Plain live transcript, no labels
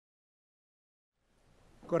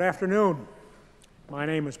Good afternoon. My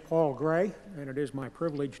name is Paul Gray, and it is my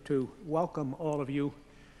privilege to welcome all of you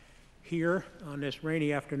here on this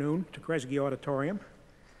rainy afternoon to Kresge Auditorium,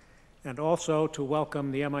 and also to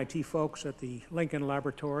welcome the MIT folks at the Lincoln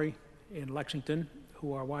Laboratory in Lexington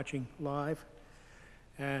who are watching live,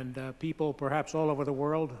 and people perhaps all over the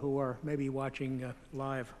world who are maybe watching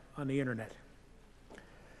live on the internet.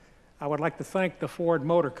 I would like to thank the Ford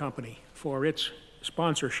Motor Company for its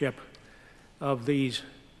sponsorship of these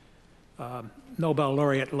Nobel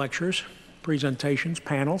Laureate lectures, presentations,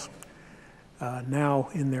 panels, now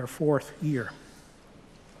in their fourth year.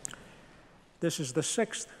 This is the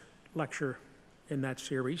sixth lecture in that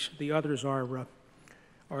series. The others are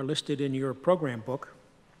listed in your program book.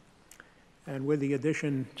 And with the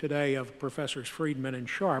addition today of Professors Friedman and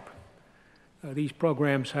Sharp, these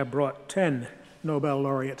programs have brought 10 Nobel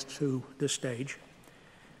laureates to this stage.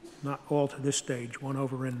 Not all to this stage, one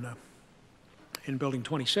over in Building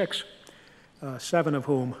 26, 7 of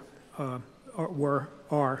whom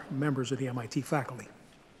are members of the MIT faculty.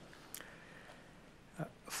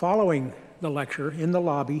 Following the lecture in the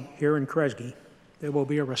lobby here in Kresge, there will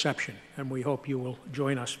be a reception, and we hope you will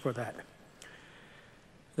join us for that.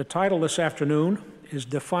 The title this afternoon is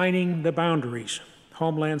Defining the Boundaries,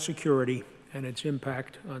 Homeland Security and its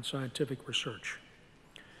Impact on Scientific Research.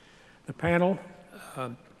 The panel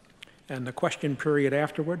and the question period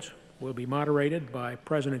afterwards will be moderated by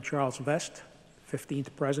President Charles Vest, 15th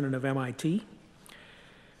President of MIT,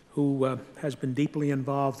 who has been deeply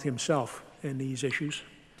involved himself in these issues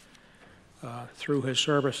through his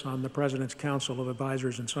service on the President's Council of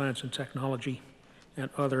Advisors in Science and Technology and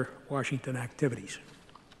other Washington activities.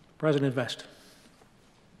 President Vest.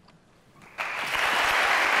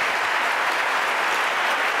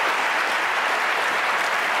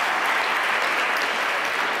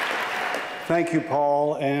 Thank you,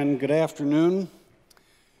 Paul, and good afternoon.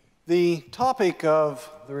 The topic of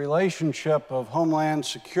the relationship of Homeland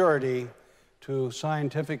Security to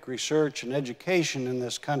scientific research and education in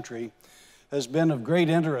this country has been of great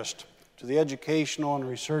interest to the educational and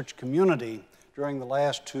research community during the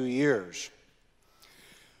last 2 years.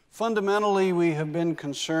 Fundamentally, we have been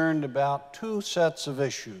concerned about two sets of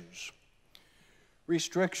issues: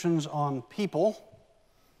 restrictions on people,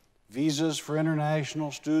 visas for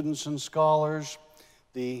international students and scholars,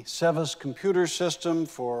 the SEVIS computer system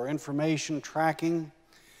for information tracking,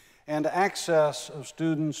 and access of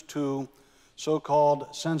students to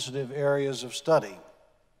so-called sensitive areas of study.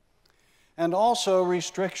 And also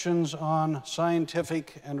restrictions on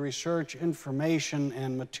scientific and research information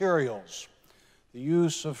and materials, the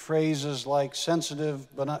use of phrases like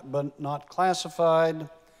sensitive but not classified,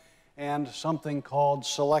 and something called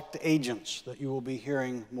select agents that you will be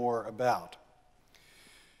hearing more about.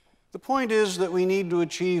 The point is that we need to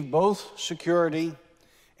achieve both security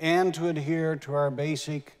and to adhere to our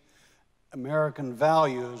basic American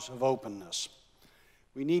values of openness.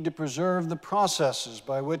 We need to preserve the processes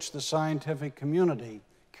by which the scientific community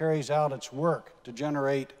carries out its work to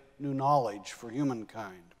generate new knowledge for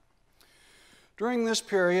humankind. During this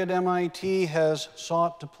period, MIT has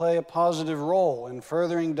sought to play a positive role in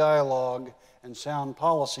furthering dialogue and sound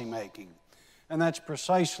policy making, and that's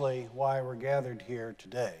precisely why we're gathered here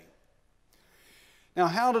today. Now,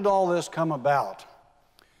 how did all this come about?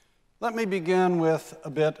 Let me begin with a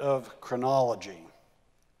bit of chronology.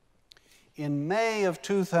 In May of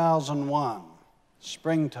 2001,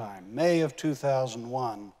 springtime, May of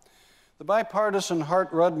 2001, the bipartisan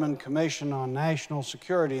Hart-Rudman Commission on National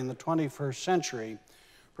Security in the 21st Century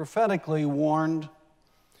prophetically warned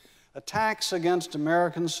attacks against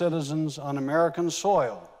American citizens on American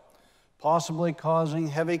soil, possibly causing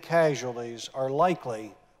heavy casualties, are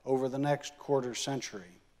likely over the next quarter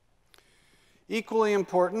century. Equally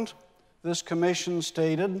important, this commission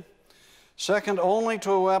stated, second only to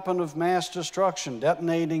a weapon of mass destruction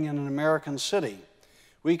detonating in an American city,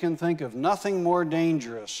 we can think of nothing more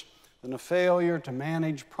dangerous than a failure to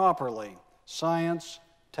manage properly science,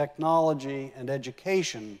 technology, and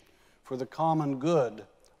education for the common good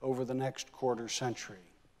over the next quarter century.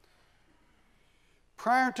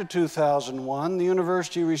 Prior to 2001, the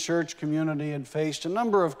university research community had faced a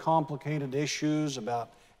number of complicated issues about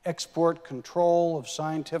export control of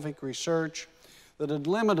scientific research that had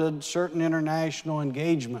limited certain international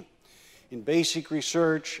engagement in basic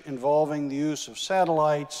research involving the use of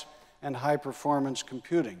satellites and high-performance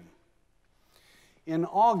computing. In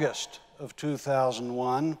August of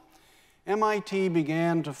 2001, MIT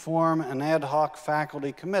began to form an ad hoc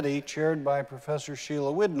faculty committee chaired by Professor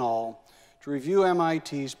Sheila Widnall to review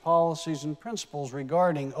MIT's policies and principles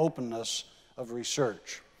regarding openness of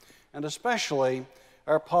research, and especially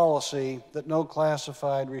our policy that no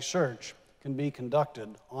classified research can be conducted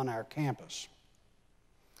on our campus.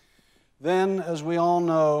 Then, as we all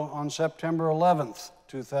know, on September 11th,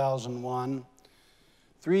 2001,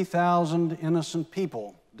 3,000 innocent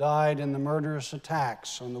people died in the murderous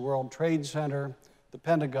attacks on the World Trade Center, the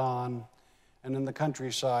Pentagon, and in the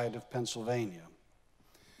countryside of Pennsylvania.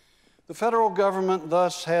 The federal government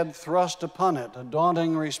thus had thrust upon it a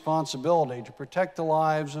daunting responsibility to protect the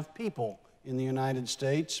lives of people in the United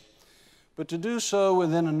States, but to do so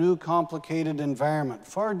within a new complicated environment,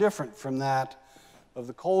 far different from that of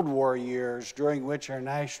the Cold War years during which our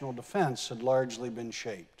national defense had largely been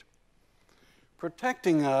shaped.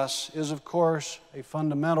 Protecting us is, of course, a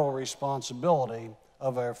fundamental responsibility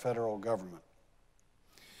of our federal government.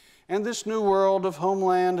 And this new world of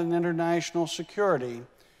homeland and international security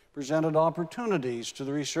presented opportunities to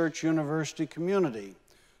the research university community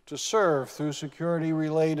to serve through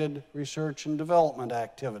security-related research and development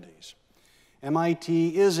activities.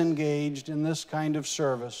 MIT is engaged in this kind of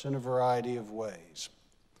service in a variety of ways.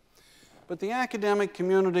 But the academic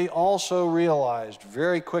community also realized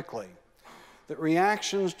very quickly that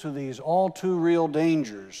reactions to these all too real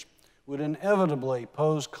dangers would inevitably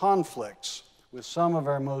pose conflicts with some of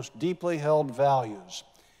our most deeply held values,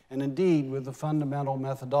 and indeed with the fundamental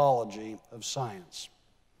methodology of science.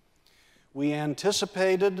 We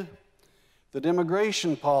anticipated that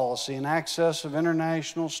immigration policy and access of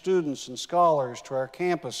international students and scholars to our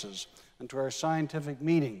campuses and to our scientific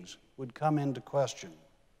meetings would come into question.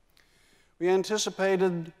 We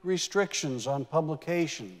anticipated restrictions on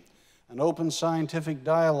publication and open scientific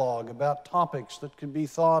dialogue about topics that could be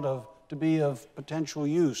thought of to be of potential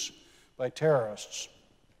use by terrorists.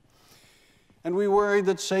 And we worried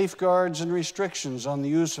that safeguards and restrictions on the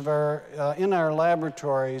use of in our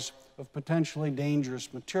laboratories of potentially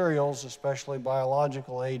dangerous materials, especially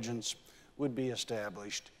biological agents, would be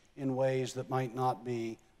established in ways that might not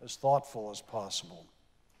be as thoughtful as possible.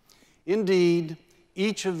 Indeed,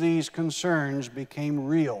 each of these concerns became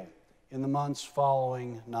real in the months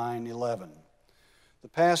following 9/11. The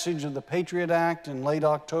passage of the Patriot Act in late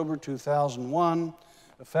October 2001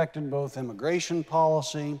 affected both immigration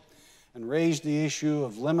policy and raised the issue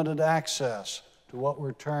of limited access to what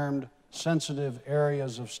were termed sensitive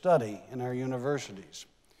areas of study in our universities.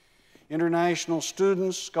 International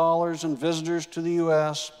students, scholars, and visitors to the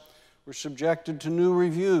U.S. were subjected to new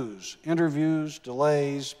reviews, interviews,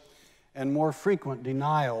 delays, and more frequent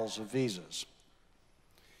denials of visas.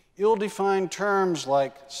 Ill-defined terms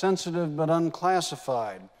like sensitive but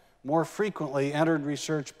unclassified more frequently entered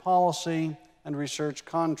research policy and research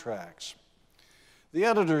contracts. The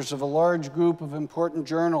editors of a large group of important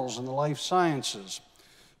journals in the life sciences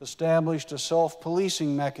established a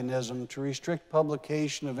self-policing mechanism to restrict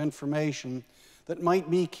publication of information that might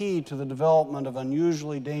be key to the development of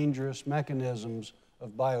unusually dangerous mechanisms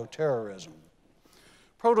of bioterrorism.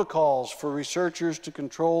 Protocols for researchers to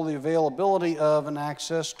control the availability of and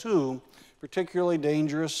access to particularly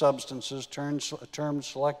dangerous substances termed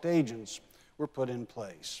select agents were put in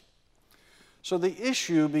place. So the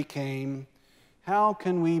issue became, how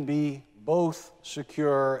can we be both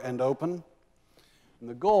secure and open? And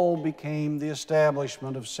the goal became the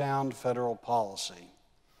establishment of sound federal policy.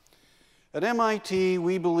 At MIT,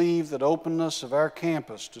 we believe that openness of our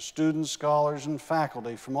campus to students, scholars, and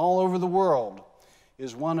faculty from all over the world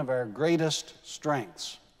is one of our greatest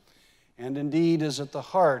strengths, and indeed is at the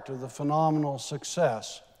heart of the phenomenal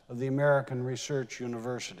success of the American Research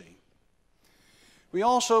University. We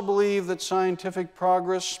also believe that scientific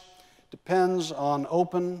progress depends on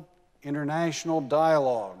open international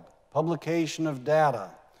dialogue, publication of data,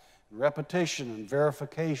 repetition and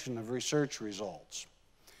verification of research results.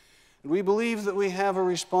 And we believe that we have a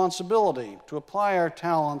responsibility to apply our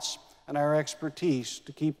talents and our expertise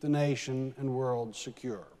to keep the nation and world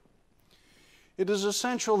secure. It is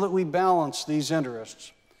essential that we balance these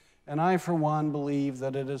interests, and I, for one, believe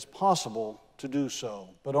that it is possible to do so,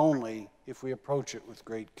 but only if we approach it with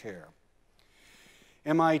great care.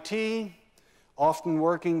 MIT, often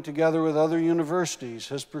working together with other universities,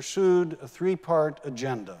 has pursued a three-part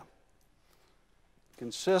agenda. It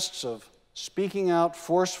consists of speaking out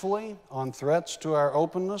forcefully on threats to our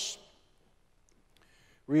openness,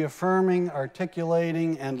 reaffirming,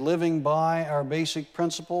 articulating, and living by our basic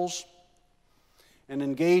principles, and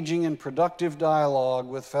engaging in productive dialogue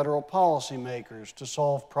with federal policymakers to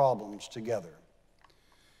solve problems together.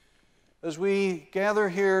 As we gather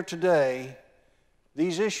here today,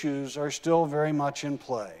 these issues are still very much in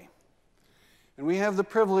play. And we have the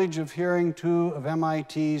privilege of hearing two of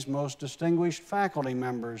MIT's most distinguished faculty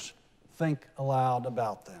members think aloud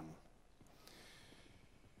about them.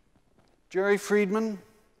 Jerry Friedman,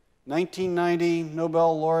 1990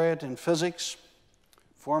 Nobel Laureate in Physics,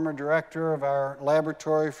 former director of our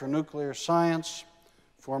Laboratory for Nuclear Science,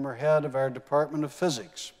 former head of our Department of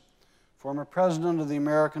Physics, former president of the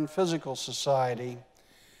American Physical Society,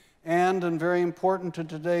 and very important to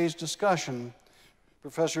today's discussion,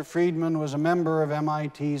 Professor Friedman was a member of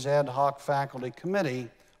MIT's ad hoc faculty committee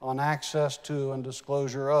on access to and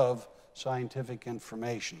disclosure of scientific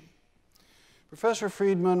information. Professor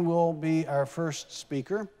Friedman will be our first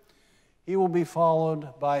speaker. He will be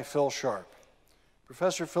followed by Phil Sharp.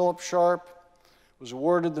 Professor Philip Sharp was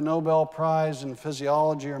awarded the Nobel Prize in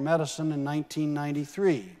Physiology or Medicine in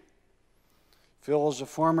 1993. Phil is a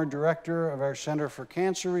former director of our Center for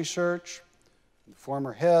Cancer Research, the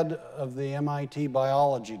former head of the MIT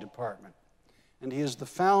Biology Department, and he is the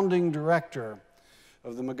founding director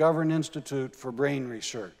of the McGovern Institute for Brain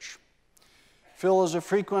Research. Phil is a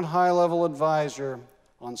frequent high-level advisor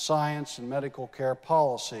on science and medical care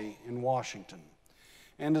policy in Washington.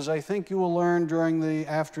 And as I think you will learn during the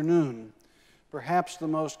afternoon, perhaps the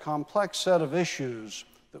most complex set of issues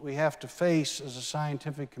that we have to face as a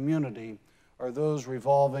scientific community are those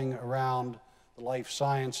revolving around the life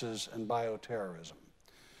sciences and bioterrorism.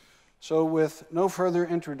 So with no further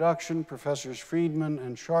introduction, Professors Friedman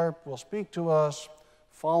and Sharp will speak to us.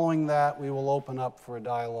 Following that, we will open up for a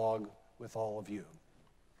dialogue with all of you.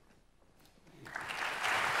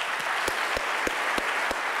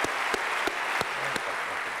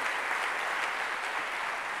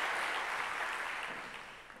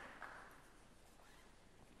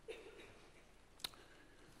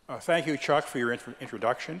 Thank you, Chuck, for your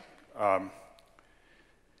introduction.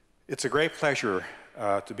 It's a great pleasure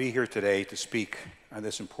to be here today to speak on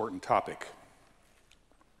this important topic.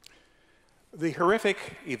 The horrific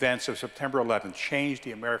events of September 11th changed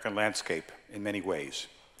the American landscape in many ways.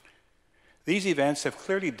 These events have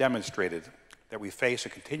clearly demonstrated that we face a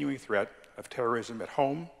continuing threat of terrorism at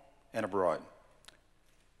home and abroad.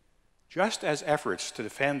 Just as efforts to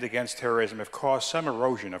defend against terrorism have caused some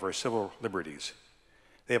erosion of our civil liberties,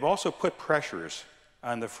 they have also put pressures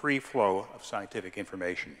on the free flow of scientific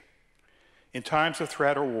information. In times of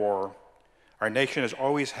threat or war, our nation has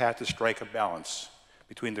always had to strike a balance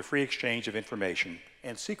between the free exchange of information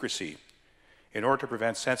and secrecy in order to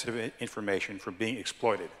prevent sensitive information from being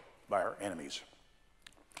exploited by our enemies.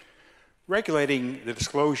 Regulating the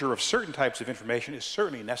disclosure of certain types of information is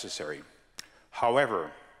certainly necessary.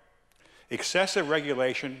 However, excessive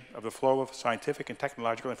regulation of the flow of scientific and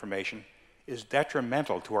technological information is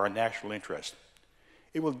detrimental to our national interest.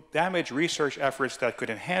 It will damage research efforts that could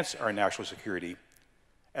enhance our national security,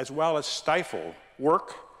 as well as stifle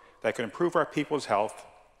work that could improve our people's health,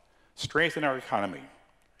 strengthen our economy,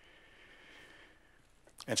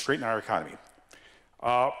 and straighten our economy.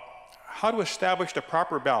 How to establish the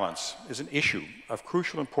proper balance is an issue of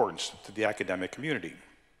crucial importance to the academic community.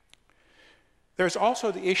 There's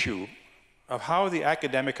also the issue of how the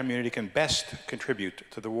academic community can best contribute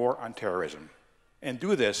to the war on terrorism, and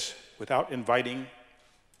do this without inviting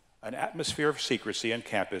an atmosphere of secrecy on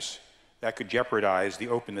campus that could jeopardize the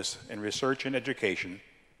openness in research and education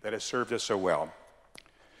that has served us so well.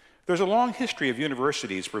 There's a long history of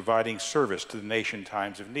universities providing service to the nation in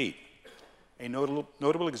times of need. A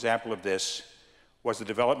notable example of this was the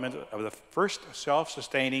development of the first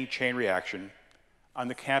self-sustaining chain reaction on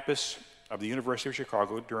the campus of the University of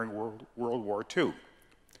Chicago during World War II,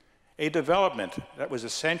 a development that was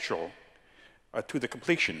essential to the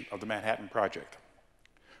completion of the Manhattan Project.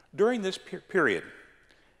 During this period,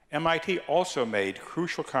 MIT also made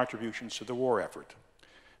crucial contributions to the war effort.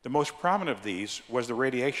 The most prominent of these was the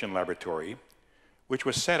Radiation Laboratory, which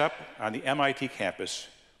was set up on the MIT campus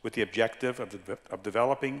with the objective of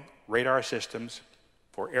developing radar systems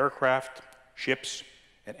for aircraft, ships,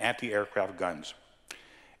 and anti-aircraft guns.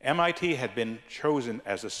 MIT had been chosen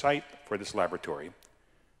as the site for this laboratory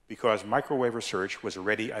because microwave research was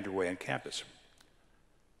already underway on campus.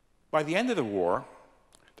 By the end of the war,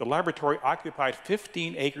 the laboratory occupied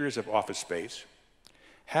 15 acres of office space,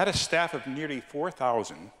 had a staff of nearly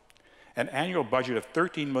 4,000, an annual budget of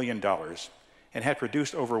 $13 million, and had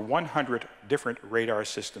produced over 100 different radar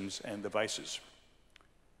systems and devices.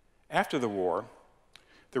 After the war,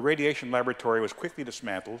 the radiation laboratory was quickly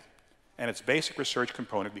dismantled, and its basic research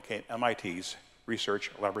component became MIT's Research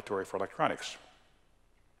Laboratory for Electronics.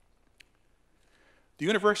 The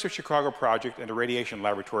University of Chicago project and the Radiation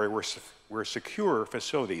Laboratory were secure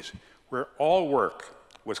facilities where all work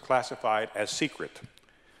was classified as secret.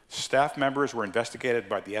 Staff members were investigated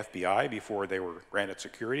by the FBI before they were granted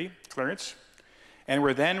security clearance, and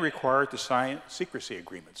were then required to sign secrecy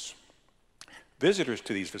agreements. Visitors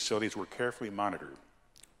to these facilities were carefully monitored.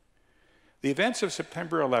 The events of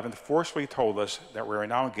September 11th forcefully told us that we are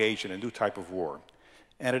now engaged in a new type of war,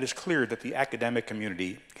 and it is clear that the academic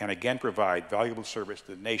community can again provide valuable service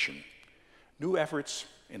to the nation. New efforts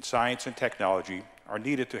in science and technology are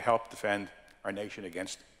needed to help defend our nation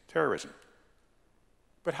against terrorism.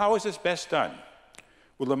 But how is this best done?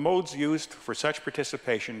 Will the modes used for such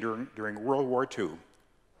participation during World War II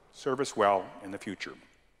serve us well in the future?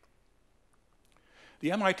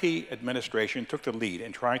 The MIT administration took the lead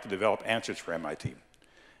in trying to develop answers for MIT.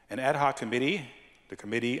 An ad hoc committee, the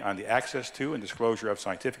Committee on the Access to and Disclosure of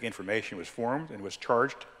Scientific Information, was formed and was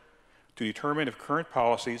charged to determine if current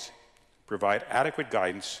policies provide adequate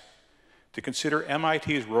guidance to consider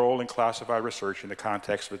MIT's role in classified research in the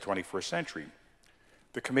context of the 21st century.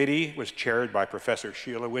 The committee was chaired by Professor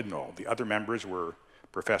Sheila Widnall. The other members were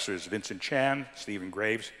Professors Vincent Chan, Stephen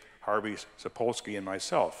Graves, Harvey Sapolsky, and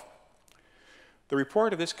myself. The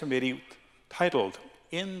report of this committee, titled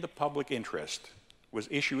 "In the Public Interest," was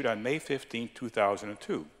issued on May 15,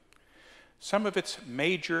 2002. Some of its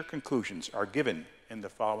major conclusions are given in the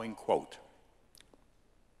following quote.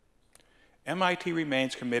 MIT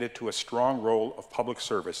remains committed to a strong role of public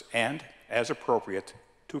service and, as appropriate,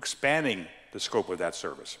 to expanding the scope of that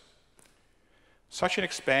service. Such an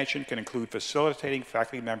expansion can include facilitating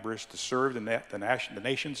faculty members to serve the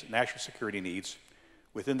nation's national security needs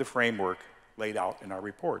within the framework laid out in our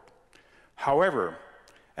report. However,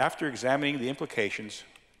 after examining the implications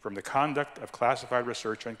from the conduct of classified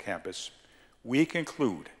research on campus, we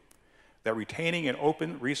conclude that retaining an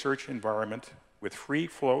open research environment with free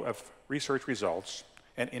flow of research results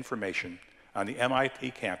and information on the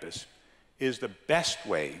MIT campus is the best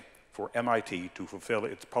way for MIT to fulfill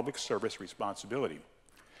its public service responsibility.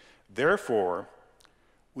 Therefore,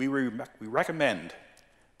 we recommend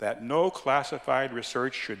that no classified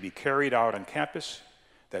research should be carried out on campus,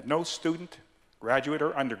 that no student, graduate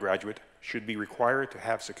or undergraduate, should be required to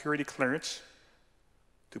have security clearance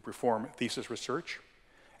to perform thesis research,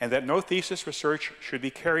 and that no thesis research should be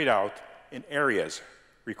carried out in areas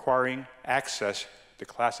requiring access to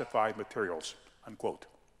classified materials, unquote.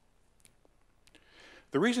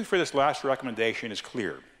 The reason for this last recommendation is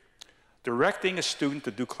clear. Directing a student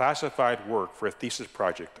to do classified work for a thesis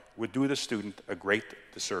project would do the student a great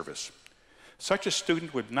disservice. Such a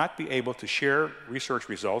student would not be able to share research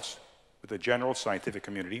results with the general scientific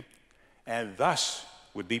community, and thus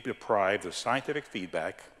would be deprived of scientific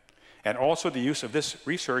feedback and also the use of this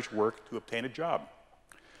research work to obtain a job.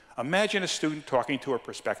 Imagine a student talking to a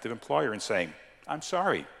prospective employer and saying, "I'm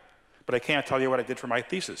sorry, but I can't tell you what I did for my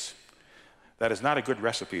thesis." That is not a good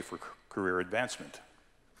recipe for career advancement.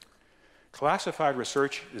 Classified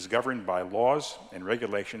research is governed by laws and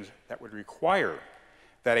regulations that would require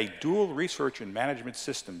that a dual research and management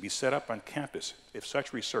system be set up on campus if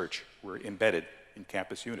such research were embedded in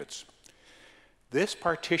campus units. This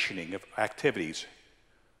partitioning of activities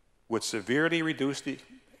would severely reduce the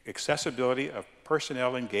accessibility of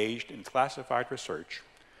personnel engaged in classified research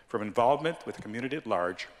from involvement with the community at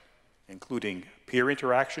large, including peer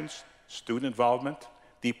interactions, student involvement,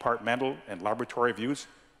 departmental and laboratory views,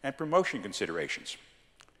 and promotion considerations.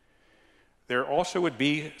 There also would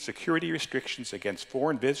be security restrictions against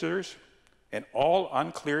foreign visitors and all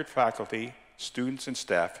uncleared faculty, students, and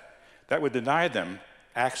staff that would deny them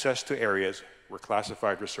access to areas where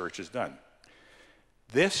classified research is done.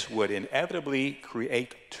 This would inevitably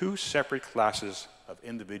create two separate classes of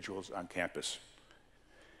individuals on campus.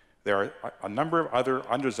 There are a number of other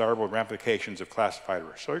undesirable ramifications of classified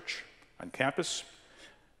research on campus,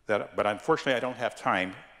 but unfortunately I don't have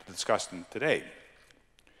time to discuss them today.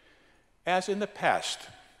 As in the past,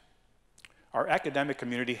 our academic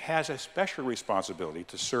community has a special responsibility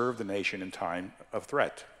to serve the nation in time of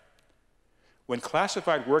threat. When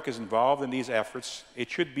classified work is involved in these efforts, it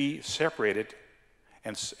should be separated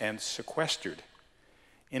and sequestered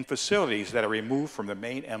in facilities that are removed from the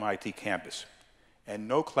main MIT campus, and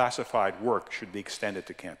no classified work should be extended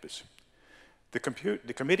to campus. The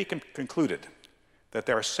committee concluded that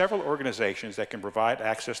there are several organizations that can provide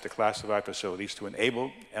access to classified facilities to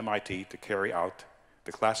enable MIT to carry out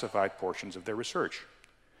the classified portions of their research.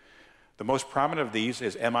 The most prominent of these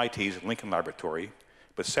is MIT's Lincoln Laboratory,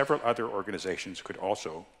 but several other organizations could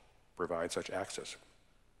also provide such access.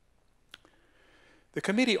 The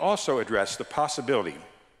committee also addressed the possibility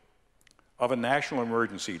of a national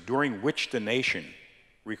emergency during which the nation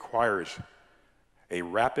requires a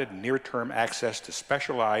rapid near-term access to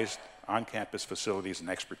specialized on-campus facilities and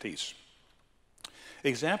expertise.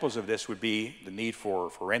 Examples of this would be the need for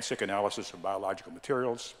forensic analysis of biological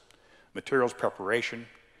materials, materials preparation,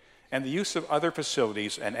 and the use of other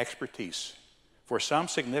facilities and expertise for some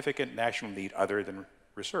significant national need other than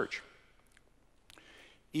research.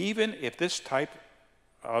 Even if this type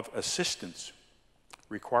of assistance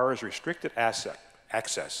requires restricted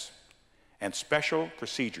access and special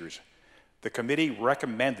procedures, the committee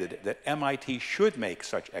recommended that MIT should make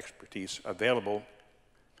such expertise available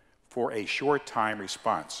for a short time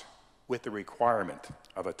response with the requirement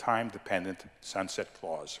of a time-dependent sunset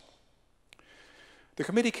clause. The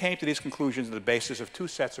committee came to these conclusions on the basis of two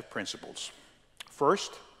sets of principles.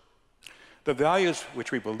 First, the values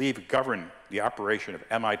which we believe govern the operation of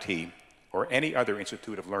MIT or any other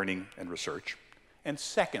institute of learning and research. And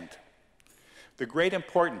second, the great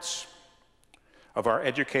importance of our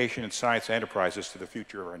education and science enterprises to the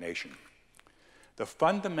future of our nation. The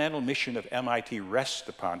fundamental mission of MIT rests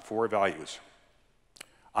upon four values: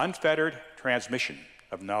 unfettered transmission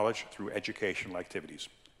of knowledge through educational activities,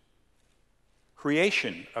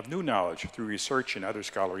 creation of new knowledge through research and other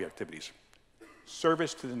scholarly activities,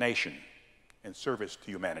 service to the nation, and service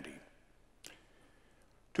to humanity.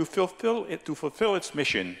 To fulfill its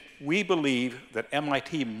mission, we believe that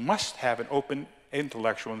MIT must have an open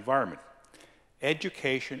intellectual environment.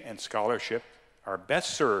 Education and scholarship are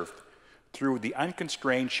best served through the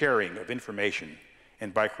unconstrained sharing of information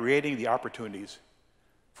and by creating the opportunities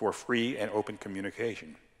for free and open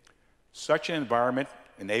communication. Such an environment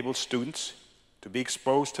enables students to be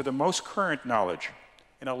exposed to the most current knowledge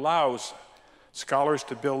and allows scholars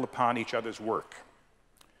to build upon each other's work.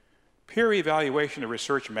 Peer evaluation of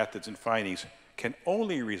research methods and findings can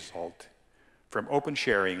only result from open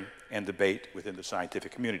sharing and debate within the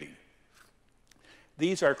scientific community.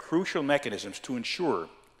 These are crucial mechanisms to ensure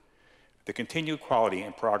the continued quality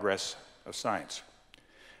and progress of science.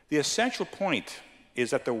 The essential point is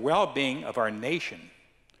that the well-being of our nation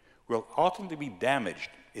will ultimately be damaged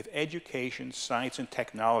if education, science, and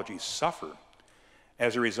technology suffer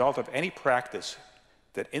as a result of any practice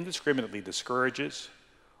that indiscriminately discourages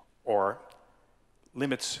or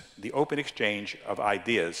limits the open exchange of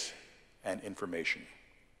ideas and information.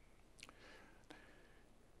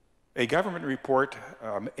 A government report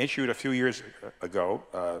issued a few years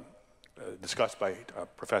ago, discussed by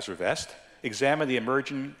Professor Vest, examined the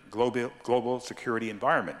emerging global security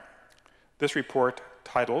environment. This report,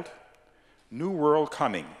 titled "New World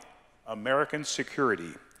Coming: American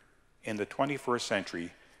Security in the 21st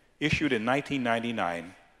Century," issued in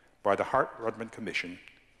 1999 by the Hart-Rudman Commission,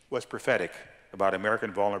 was prophetic about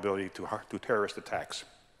American vulnerability to terrorist attacks.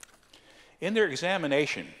 In their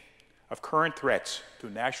examination of current threats to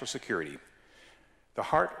national security, the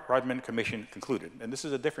Hart-Rudman Commission concluded, and this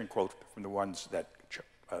is a different quote from the ones that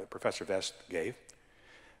Professor Vest gave,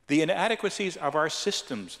 the inadequacies of our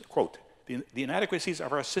systems, quote, the inadequacies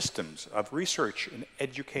of our systems of research and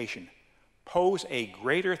education pose a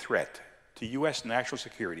greater threat to U.S. national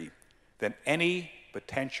security than any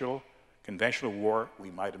potential conventional war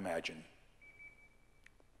we might imagine.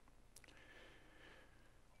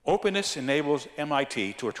 Openness enables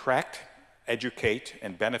MIT to attract, educate,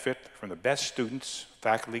 and benefit from the best students,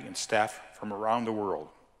 faculty, and staff from around the world.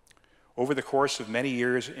 Over the course of many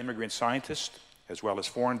years, immigrant scientists, as well as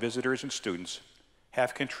foreign visitors and students,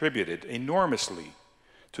 have contributed enormously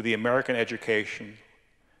to the American educational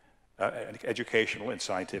and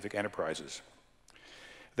scientific enterprises.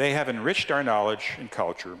 They have enriched our knowledge and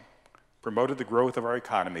culture, promoted the growth of our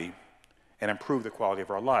economy, and improved the quality of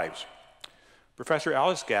our lives. Professor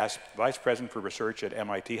Alice Gass, Vice President for Research at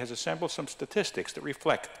MIT, has assembled some statistics that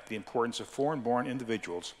reflect the importance of foreign-born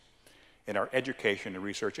individuals in our education and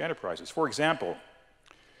research enterprises. For example,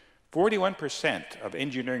 41% of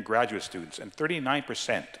engineering graduate students and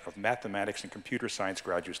 39% of mathematics and computer science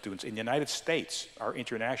graduate students in the United States are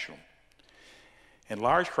international. And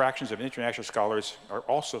large fractions of international scholars are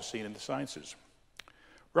also seen in the sciences.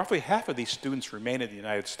 Roughly half of these students remain in the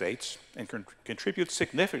United States and contribute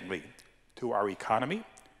significantly to our economy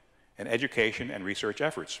and education and research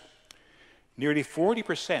efforts. Nearly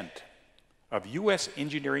 40% of U.S.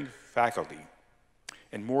 engineering faculty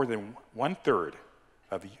and more than 1/3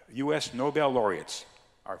 of U.S. Nobel Laureates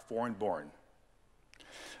are foreign-born.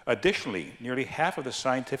 Additionally, nearly half of the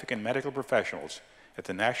scientific and medical professionals at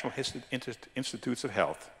the National Institutes of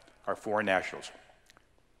Health are foreign nationals.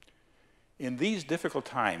 In these difficult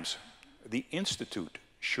times, the Institute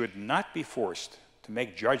should not be forced to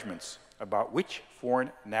make judgments about which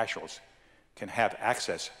foreign nationals can have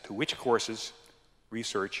access to which courses,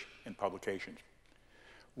 research, and publications.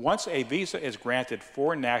 Once a visa is granted,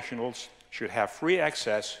 foreign nationals should have free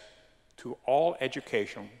access to all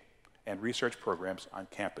educational and research programs on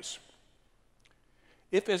campus.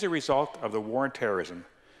 If, as a result of the war on terrorism,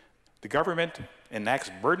 the government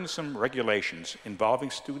enacts burdensome regulations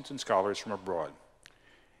involving students and scholars from abroad,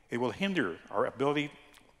 it will hinder our ability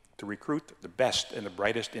to recruit the best and the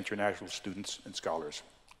brightest international students and scholars.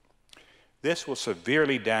 This will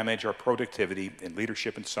severely damage our productivity in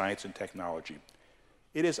leadership in science and technology.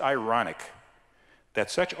 It is ironic that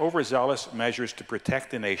such overzealous measures to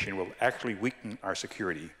protect the nation will actually weaken our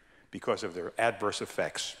security because of their adverse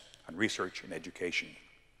effects on research and education.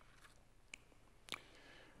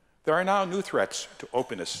 There are now new threats to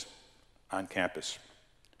openness on campus.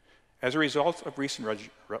 As a result of recent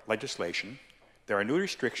legislation, there are new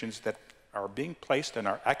restrictions that are being placed on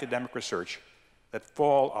our academic research that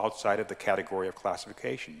fall outside of the category of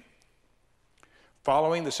classification.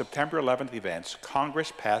 Following the September 11th events,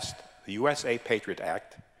 Congress passed the USA Patriot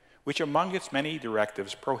Act, which among its many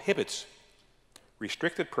directives prohibits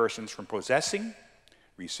restricted persons from possessing,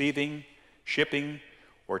 receiving, shipping,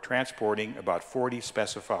 or transporting about 40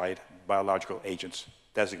 specified biological agents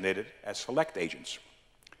designated as select agents.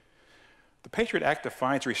 The Patriot Act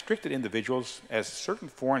defines restricted individuals as certain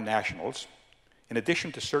foreign nationals in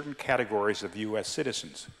addition to certain categories of U.S.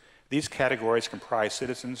 citizens. These categories comprise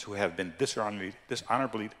citizens who have been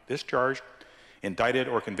dishonorably discharged, indicted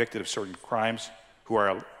or convicted of certain crimes, who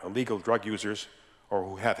are illegal drug users, or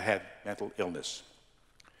who have had mental illness.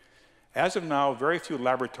 As of now, very few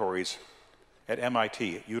laboratories at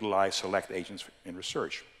MIT utilize select agents in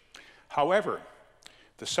research. However,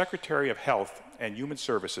 the Secretary of Health and Human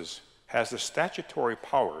Services has the statutory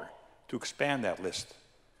power to expand that list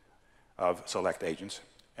of select agents,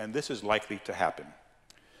 and this is likely to happen.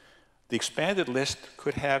 The expanded list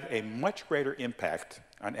could have a much greater impact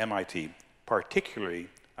on MIT, particularly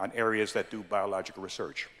on areas that do biological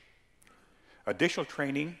research. Additional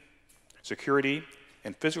training, security,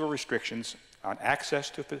 and physical restrictions on access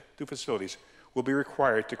to facilities will be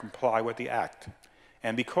required to comply with the Act.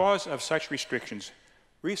 And because of such restrictions,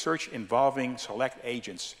 research involving select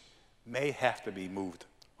agents may have to be moved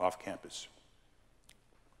off campus.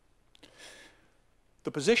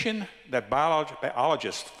 The position that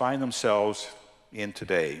biologists find themselves in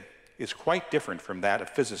today is quite different from that of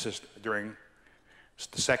physicists during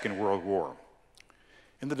the Second World War.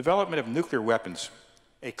 In the development of nuclear weapons,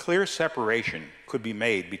 a clear separation could be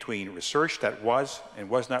made between research that was and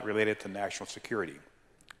was not related to national security.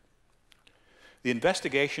 The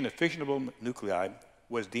investigation of fissionable nuclei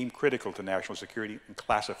was deemed critical to national security and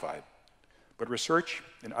classified, but research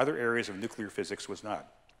in other areas of nuclear physics was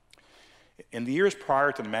not. In the years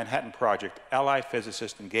prior to the Manhattan Project, Allied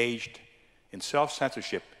physicists engaged in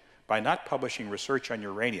self-censorship by not publishing research on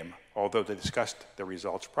uranium, although they discussed their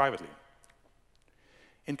results privately.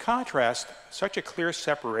 In contrast, such a clear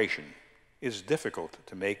separation is difficult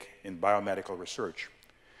to make in biomedical research.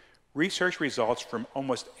 Research results from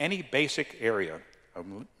almost any basic area of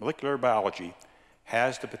molecular biology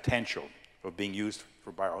has the potential of being used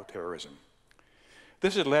for bioterrorism.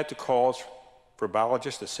 This has led to calls for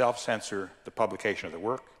biologists to self-censor the publication of their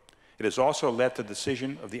work. It has also led to the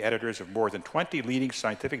decision of the editors of more than 20 leading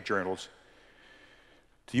scientific journals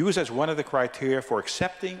to use as one of the criteria for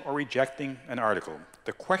accepting or rejecting an article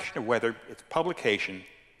the question of whether its publication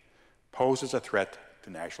poses a threat to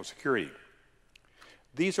national security.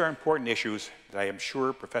 These are important issues that I am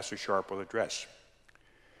sure Professor Sharp will address.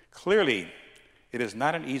 Clearly, it is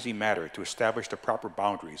not an easy matter to establish the proper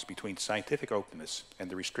boundaries between scientific openness and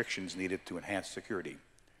the restrictions needed to enhance security.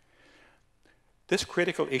 This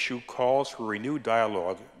critical issue calls for renewed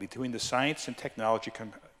dialogue between the science and technology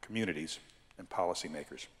communities and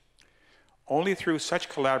policymakers. Only through such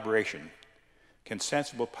collaboration can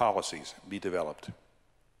sensible policies be developed.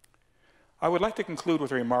 I would like to conclude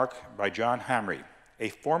with a remark by John Hamre, a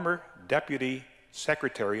former Deputy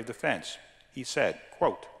Secretary of Defense. He said,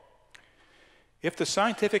 quote, "If the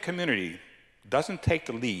scientific community doesn't take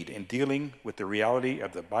the lead in dealing with the reality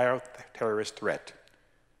of the bioterrorist threat,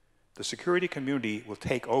 the security community will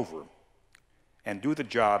take over and do the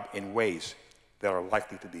job in ways that are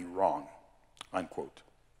likely to be wrong," unquote.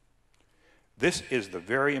 This is the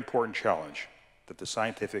very important challenge that the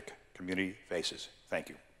scientific community faces. Thank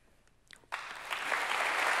you.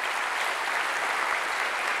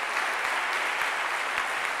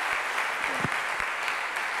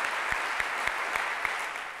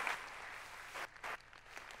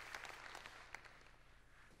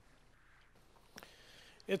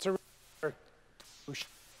 It's a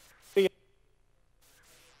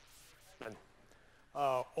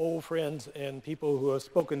old friends and people who have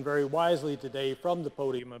spoken very wisely today from the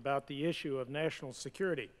podium about the issue of national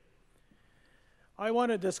security. I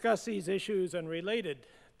want to discuss these issues and related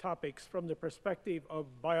topics from the perspective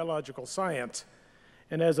of biological science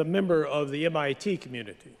and as a member of the MIT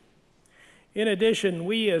community. In addition,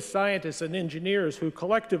 we as scientists and engineers who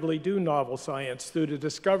collectively do novel science through the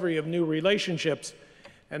discovery of new relationships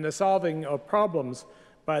and the solving of problems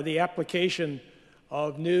by the application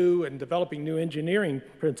of new and developing new engineering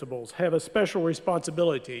principles have a special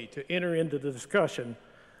responsibility to enter into the discussion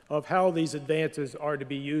of how these advances are to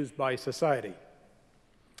be used by society.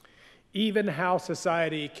 Even how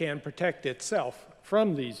society can protect itself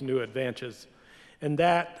from these new advances, and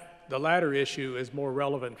that, the latter issue, is more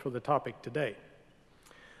relevant for the topic today.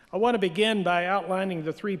 I want to begin by outlining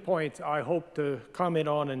the 3 points I hope to comment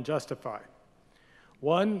on and justify.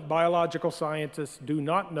 1, biological scientists do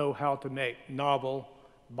not know how to make novel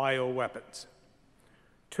bioweapons.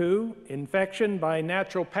 2, infection by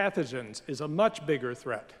natural pathogens is a much bigger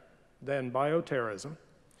threat than bioterrorism.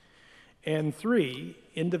 And 3,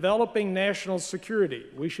 in developing national security,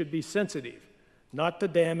 we should be sensitive not to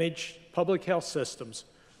damage public health systems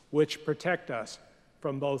which protect us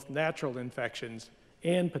from both natural infections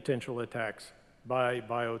and potential attacks by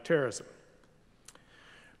bioterrorism.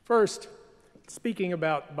 First, speaking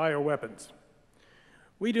about bioweapons,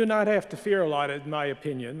 we do not have to fear a lot, in my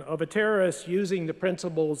opinion, of a terrorist using the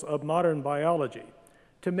principles of modern biology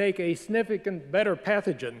to make a significant better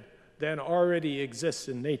pathogen than already exists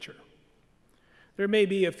in nature. There may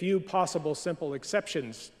be a few possible simple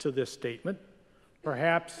exceptions to this statement,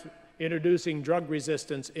 perhaps introducing drug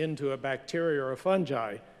resistance into a bacteria or a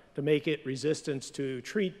fungi to make it resistant to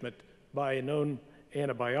treatment by a known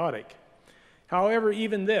antibiotic. However,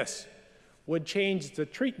 even this would change the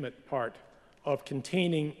treatment part of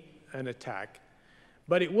containing an attack,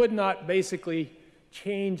 but it would not basically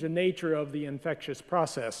change the nature of the infectious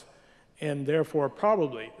process and therefore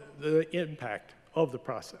probably the impact of the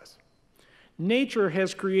process. Nature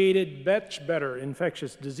has created much better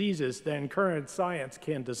infectious diseases than current science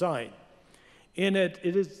can design. In it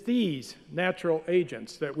is these natural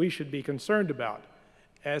agents that we should be concerned about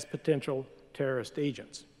as potential terrorist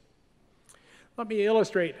agents. Let me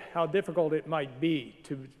illustrate how difficult it might be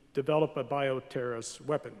to develop a bioterrorist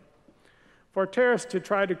weapon. For terrorists to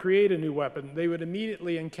try to create a new weapon, they would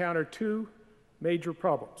immediately encounter 2 major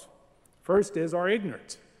problems. First is our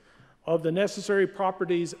ignorance of the necessary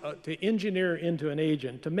properties to engineer into an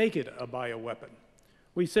agent to make it a bioweapon.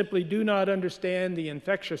 We simply do not understand the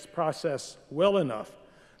infectious process well enough,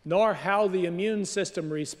 nor how the immune system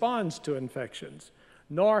responds to infections,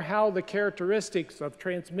 nor how the characteristics of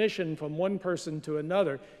transmission from one person to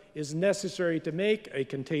another is necessary to make a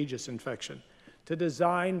contagious infection, to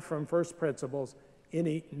design from first principles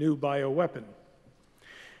any new bioweapon.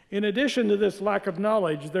 In addition to this lack of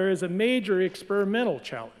knowledge, there is a major experimental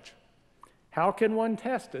challenge. How can one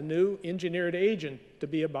test a new engineered agent to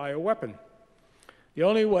be a bioweapon? The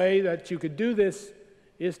only way that you could do this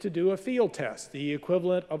is to do a field test, the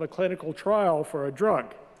equivalent of a clinical trial for a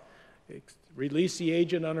drug. Release the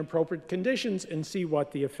agent under appropriate conditions and see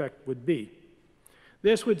what the effect would be.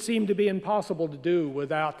 This would seem to be impossible to do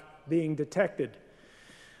without being detected.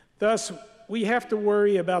 Thus, we have to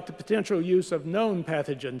worry about the potential use of known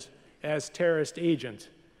pathogens as terrorist agents.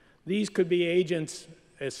 These could be agents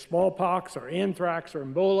as smallpox or anthrax or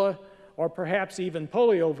Ebola, or perhaps even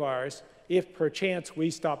poliovirus, if perchance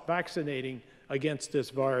we stop vaccinating against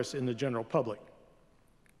this virus in the general public.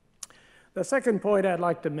 The second point I'd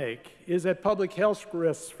like to make is that public health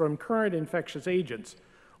risks from current infectious agents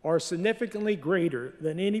are significantly greater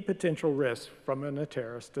than any potential risk from a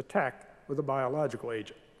terrorist attack with a biological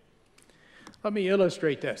agent. Let me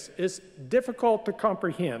illustrate this. It's difficult to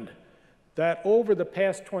comprehend that over the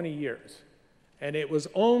past 20 years, and it was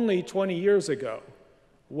only 20 years ago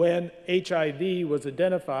when HIV was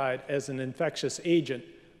identified as an infectious agent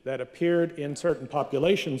that appeared in certain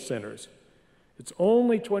population centers. It's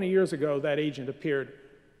only 20 years ago that agent appeared.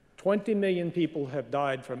 20 million people have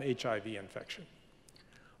died from HIV infection.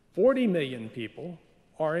 40 million people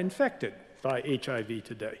are infected by HIV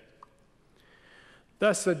today.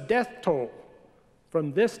 Thus, the death toll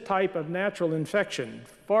from this type of natural infection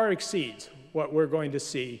far exceeds what we're going to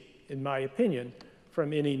see, in my opinion,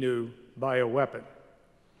 from any new bioweapon.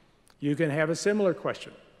 You can have a similar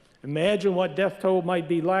question. Imagine what death toll might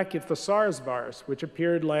be like if the SARS virus, which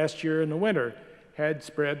appeared last year in the winter, had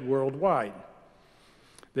spread worldwide.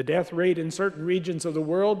 The death rate in certain regions of the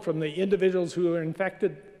world from the individuals who are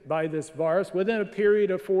infected by this virus within a period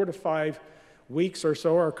of 4 to 5 weeks or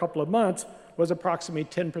so, or a couple of months, was approximately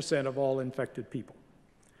 10% of all infected people.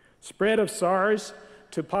 Spread of SARS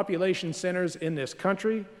to population centers in this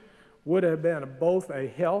country would have been both a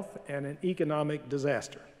health and an economic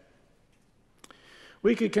disaster.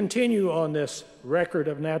 We could continue on this record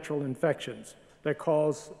of natural infections that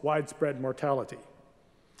cause widespread mortality.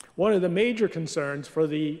 One of the major concerns for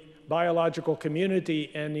the biological community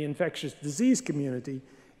and the infectious disease community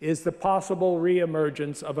is the possible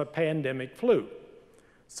reemergence of a pandemic flu.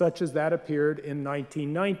 such as that appeared in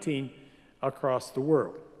 1919 across the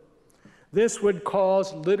world. This would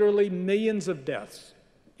cause literally millions of deaths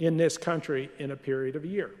in this country in a period of a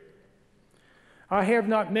year. I have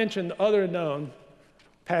not mentioned other known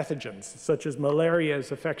pathogens, such as malaria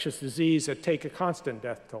as infectious disease, that take a constant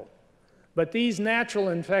death toll. But these natural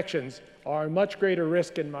infections are a much greater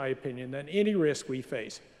risk, in my opinion, than any risk we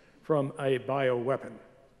face from a bioweapon.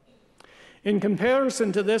 In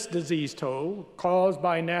comparison to this disease toll caused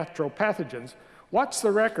by natural pathogens, what's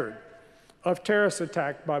the record of terrorist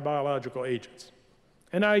attack by biological agents?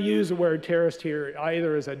 And I use the word terrorist here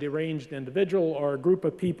either as a deranged individual or a group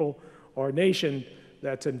of people or nation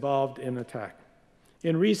that's involved in attack.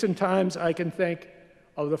 In recent times, I can think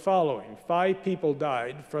of the following. 5 people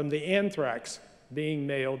died from the anthrax being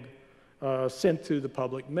sent through the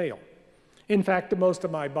public mail. In fact, to most of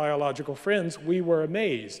my biological friends, we were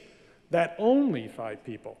amazed that only 5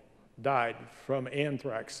 people died from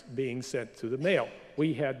anthrax being sent through the mail.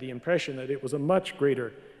 We had the impression that it was a much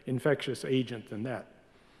greater infectious agent than that.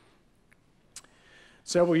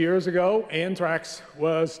 Several years ago,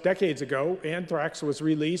 decades ago, anthrax was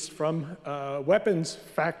released from weapons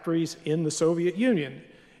factories in the Soviet Union,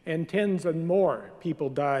 and tens and more people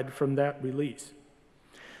died from that release.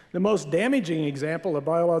 The most damaging example of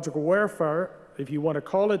biological warfare, if you want to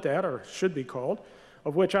call it that, or should be called,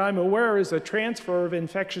 of which I'm aware, is the transfer of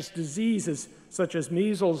infectious diseases such as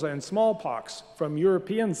measles and smallpox from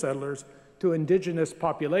European settlers to indigenous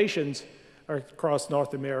populations across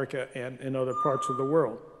North America and in other parts of the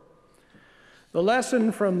world. The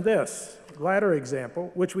lesson from this latter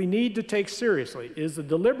example, which we need to take seriously, is the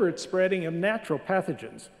deliberate spreading of natural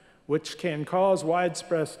pathogens, which can cause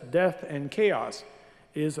widespread death and chaos,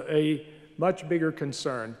 is a much bigger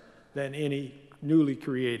concern than any newly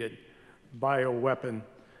created bioweapon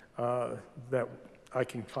that I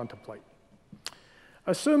can contemplate.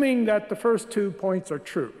 Assuming that the first 2 points are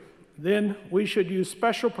true, then we should use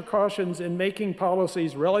special precautions in making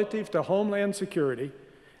policies relative to homeland security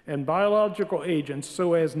and biological agents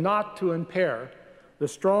so as not to impair the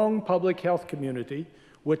strong public health community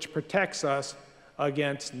which protects us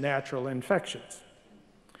against natural infections.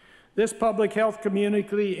 This public health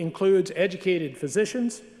community includes educated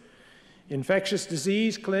physicians, infectious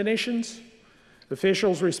disease clinicians,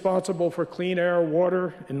 officials responsible for clean air,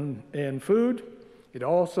 water, and food. It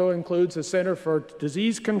also includes the Center for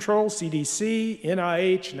Disease Control, CDC,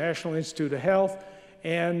 NIH, National Institute of Health,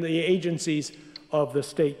 and the agencies of the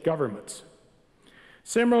state governments.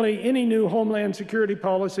 Similarly, any new homeland security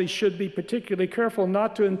policy should be particularly careful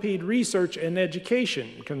not to impede research and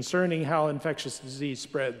education concerning how infectious disease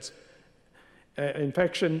spreads,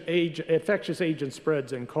 infectious agent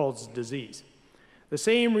spreads and causes disease. The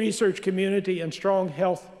same research community and strong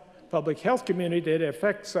public health community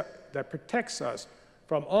that protects us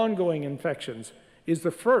from ongoing infections is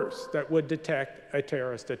the first that would detect a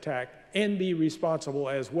terrorist attack and be responsible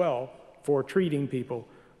as well for treating people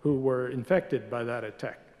who were infected by that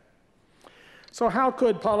attack. So how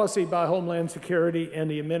could policy by Homeland Security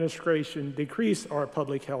and the administration decrease our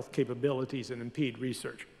public health capabilities and impede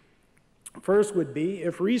research? First would be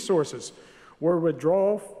if resources were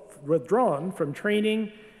withdrawn from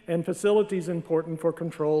training and facilities important for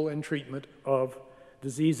control and treatment of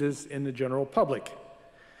diseases in the general public.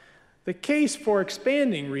 The case for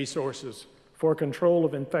expanding resources for control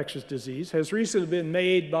of infectious disease has recently been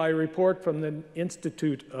made by a report from the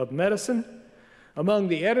Institute of Medicine. Among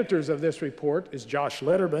the editors of this report is Josh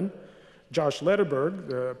Lederberg,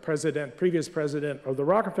 the previous president of the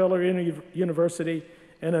Rockefeller University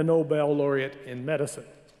and a Nobel Laureate in medicine.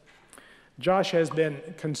 Josh has been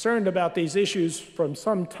concerned about these issues from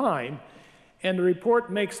some time, and the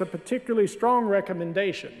report makes a particularly strong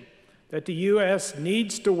recommendation that the U.S.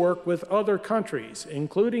 needs to work with other countries,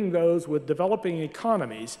 including those with developing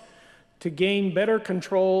economies, to gain better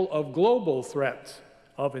control of global threats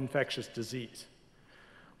of infectious disease.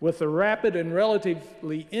 With the rapid and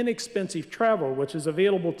relatively inexpensive travel which is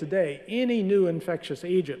available today, any new infectious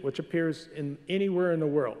agent which appears anywhere in the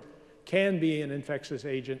world can be an infectious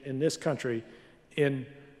agent in this country in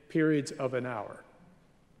periods of an hour.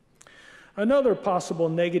 Another possible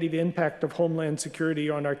negative impact of Homeland Security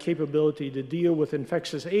on our capability to deal with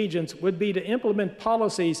infectious agents would be to implement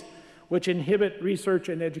policies which inhibit research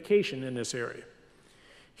and education in this area.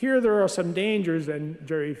 Here there are some dangers, and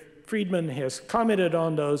Jerry Friedman has commented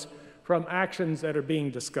on those from actions that are being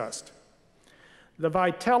discussed. The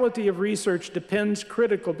vitality of research depends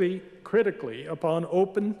critically upon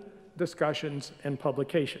open discussions and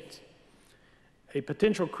publications. A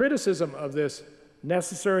potential criticism of this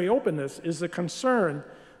necessary openness is the concern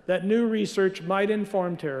that new research might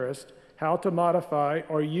inform terrorists how to modify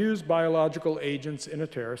or use biological agents in a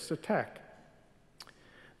terrorist attack.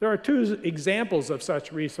 There are two examples of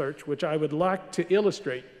such research which I would like to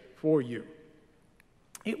illustrate for you.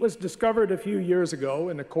 It was discovered a few years ago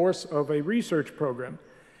in the course of a research program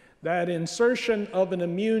that insertion of an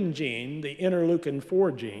immune gene, the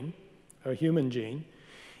interleukin-4 gene, a human gene,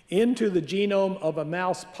 into the genome of a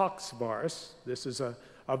mouse pox virus, this is a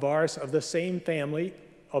virus of the same family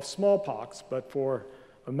of smallpox, but for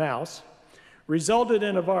a mouse, resulted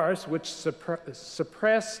in a virus which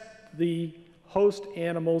suppressed the host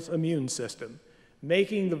animal's immune system,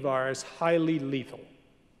 making the virus highly lethal.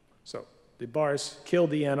 So the virus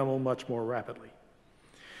killed the animal much more rapidly.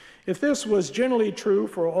 If this was generally true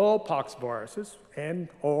for all pox viruses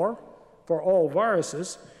or for all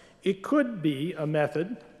viruses, it could be a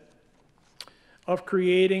method of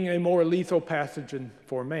creating a more lethal pathogen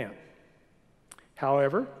for man.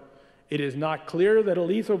 However, it is not clear that a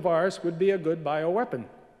lethal virus would be a good bioweapon.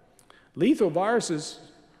 Lethal viruses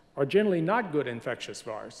are generally not good infectious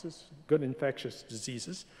viruses, good infectious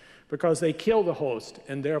diseases, because they kill the host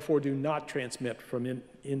and therefore do not transmit from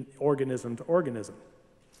in organism to organism.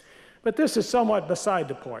 But this is somewhat beside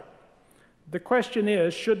the point. The question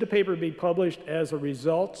is, should the paper be published as a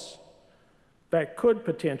results that could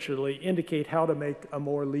potentially indicate how to make a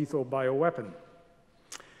more lethal bioweapon?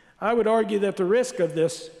 I would argue that the risk of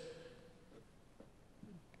this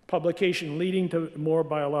publication leading to more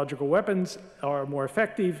biological weapons or more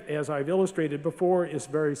effective, as I've illustrated before, is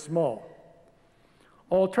very small.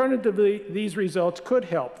 Alternatively, these results could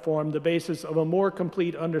help form the basis of a more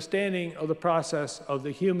complete understanding of the process of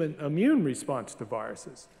the human immune response to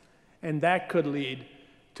viruses, and that could lead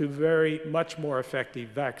to much more effective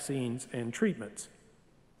vaccines and treatments.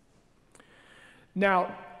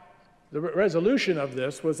 Now, the resolution of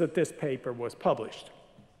this was that this paper was published.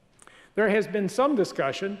 There has been some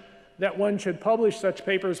discussion that one should publish such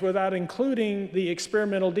papers without including the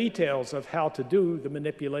experimental details of how to do the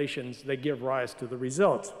manipulations that give rise to the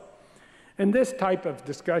results. And this type of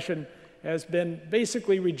discussion has been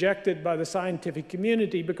basically rejected by the scientific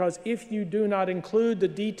community because if you do not include the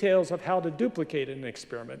details of how to duplicate an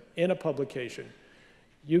experiment in a publication,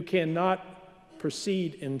 you cannot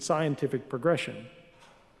proceed in scientific progression.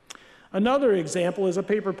 Another example is a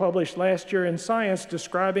paper published last year in Science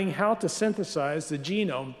describing how to synthesize the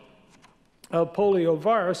genome of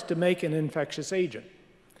poliovirus to make an infectious agent.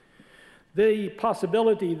 The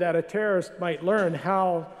possibility that a terrorist might learn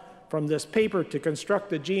how, from this paper, to construct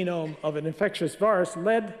the genome of an infectious virus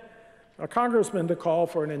led a congressman to call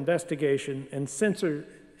for an investigation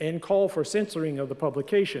and call for censoring of the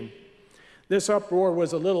publication. This uproar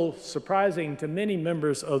was a little surprising to many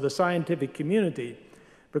members of the scientific community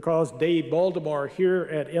because Dave Baltimore here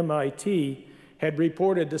at MIT had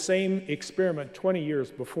reported the same experiment 20 years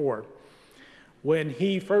before when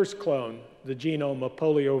he first cloned the genome of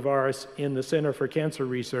poliovirus in the Center for Cancer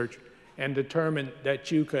Research and determined that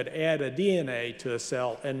you could add a DNA to a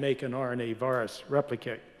cell and make an RNA virus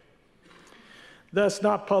replicate. Thus,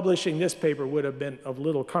 not publishing this paper would have been of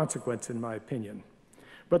little consequence, in my opinion.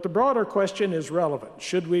 But the broader question is relevant.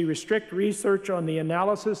 Should we restrict research on the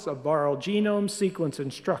analysis of viral genome, sequence,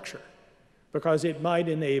 and structure? Because it might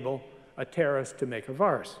enable a terrorist to make a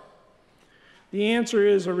virus. The answer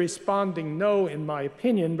is a responding no, in my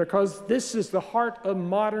opinion, because this is the heart of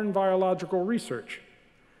modern virological research.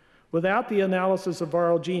 Without the analysis of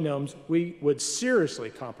viral genomes, we would seriously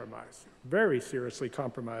compromise, very seriously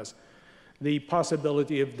compromise, the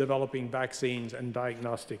possibility of developing vaccines and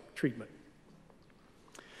diagnostic treatment.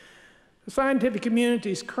 The scientific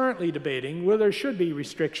community is currently debating whether there should be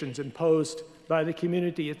restrictions imposed by the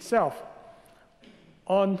community itself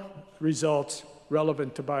on results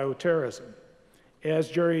relevant to bioterrorism. As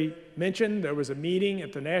Jerry mentioned, there was a meeting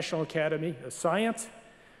at the National Academy of Science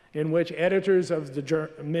in which editors of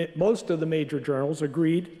most of the major journals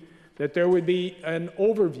agreed that there would be an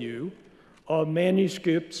overview of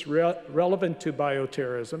manuscripts relevant to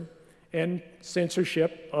bioterrorism and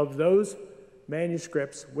censorship of those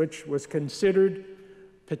manuscripts which was considered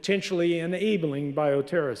potentially enabling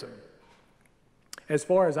bioterrorism. As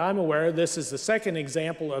far as I'm aware, this is the second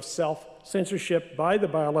example of self-censorship by the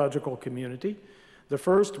biological community. The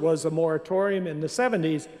first was a moratorium in the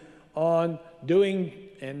 70s on doing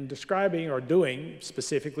and describing or doing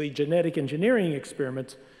specifically genetic engineering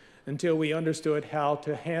experiments until we understood how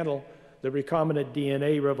to handle the recombinant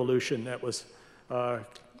DNA revolution that was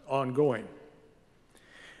ongoing.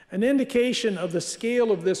 An indication of the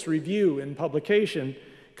scale of this review and publication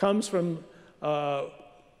comes from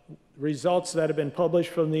results that have been published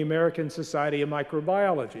from the American Society of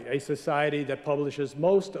Microbiology, a society that publishes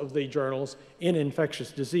most of the journals in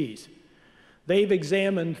infectious disease. They've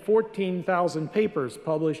examined 14,000 papers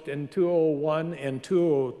published in 2001 and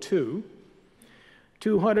 2002.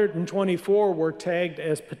 224 were tagged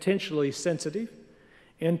as potentially sensitive,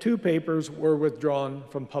 and 2 papers were withdrawn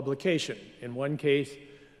from publication. In one case,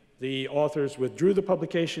 the authors withdrew the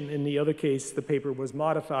publication. In the other case, the paper was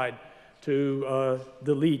modified to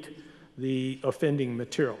delete the offending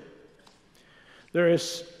material. There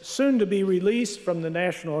is soon to be released from the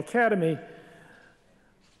National Academy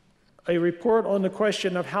a report on the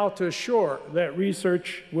question of how to assure that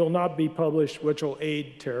research will not be published which will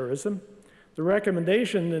aid terrorism. The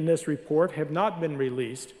recommendations in this report have not been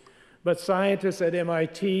released, but scientists at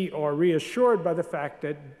MIT are reassured by the fact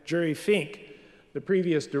that Jerry Fink, the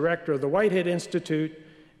previous director of the Whitehead Institute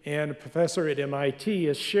and a professor at MIT,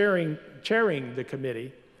 is chairing the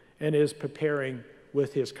committee and is preparing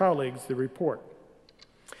with his colleagues the report.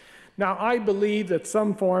 Now, I believe that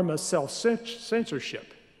some form of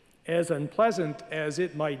self-censorship, as unpleasant as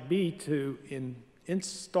it might be to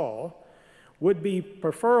install, would be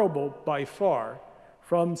preferable by far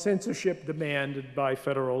from censorship demanded by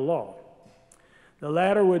federal law. The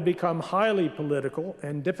latter would become highly political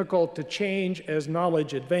and difficult to change as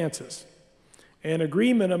knowledge advances. An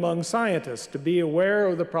agreement among scientists to be aware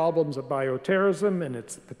of the problems of bioterrorism and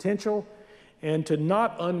its potential and to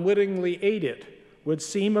not unwittingly aid it would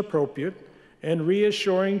seem appropriate and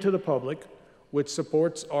reassuring to the public, which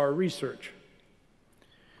supports our research.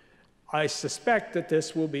 I suspect that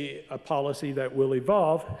this will be a policy that will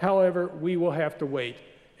evolve. However, we will have to wait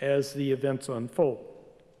as the events unfold.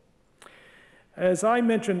 As I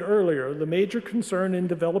mentioned earlier, the major concern in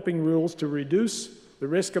developing rules to reduce the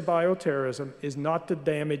risk of bioterrorism is not to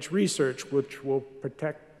damage research which will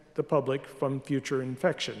protect the public from future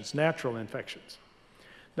infections, natural infections.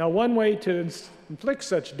 Now, one way to inflict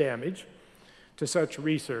such damage to such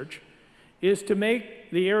research is to make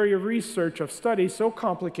the area of research of study so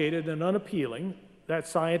complicated and unappealing that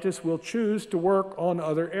scientists will choose to work on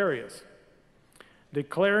other areas.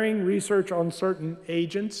 Declaring research on certain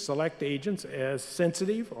agents, select agents, as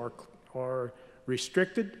sensitive or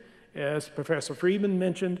restricted, as Professor Friedman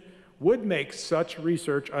mentioned, would make such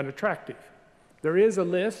research unattractive. There is a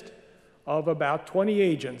list of about 20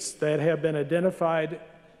 agents that have been identified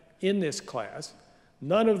in this class.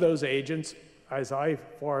 None of those agents, as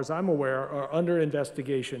far as I'm aware, are under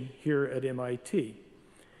investigation here at MIT.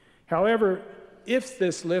 However, if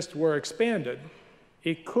this list were expanded,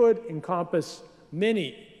 it could encompass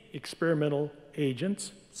many experimental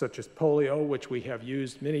agents, such as polio, which we have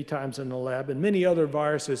used many times in the lab, and many other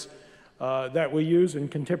viruses that we use in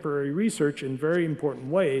contemporary research in very important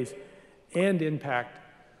ways, and impact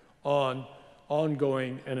on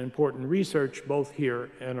ongoing and important research both here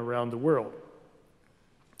and around the world.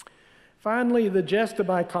 Finally, the gist of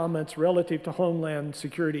my comments relative to Homeland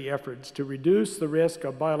security efforts to reduce the risk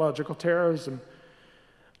of biological terrorism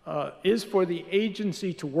is for the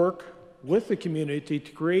agency to work with the community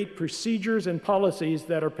to create procedures and policies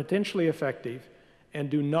that are potentially effective and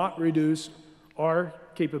do not reduce our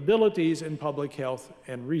capabilities in public health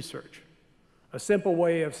and research. A simple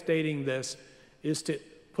way of stating this is to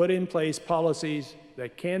put in place policies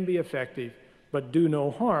that can be effective but do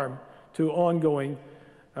no harm to ongoing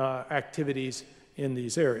activities in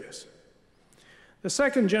these areas. The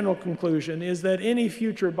second general conclusion is that any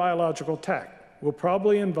future biological attack will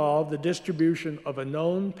probably involve the distribution of a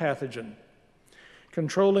known pathogen.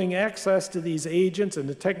 Controlling access to these agents and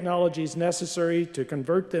the technologies necessary to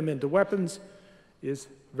convert them into weapons is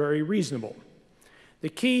very reasonable. The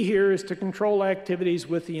key here is to control activities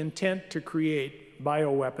with the intent to create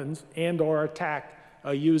bioweapons and/or attack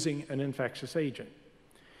using an infectious agent.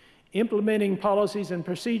 Implementing policies and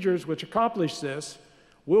procedures which accomplish this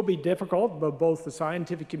will be difficult for both the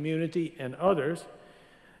scientific community and others,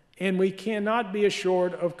 and we cannot be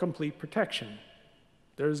assured of complete protection.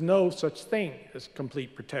 There is no such thing as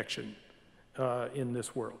complete protection in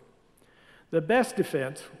this world. The best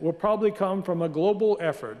defense will probably come from a global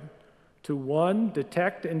effort to, 1,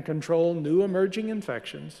 detect and control new emerging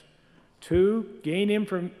infections, 2, gain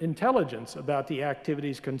intelligence about the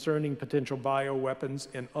activities concerning potential bioweapons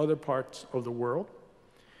in other parts of the world,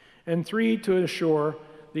 and 3, to ensure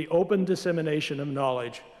the open dissemination of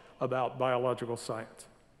knowledge about biological science.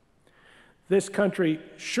 This country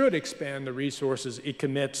should expand the resources it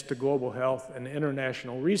commits to global health and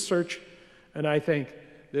international research, and I think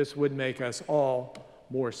this would make us all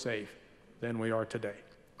more safe than we are today.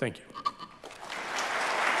 Thank you.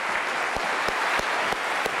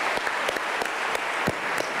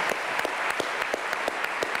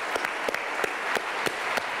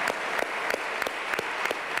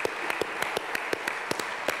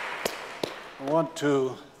 I want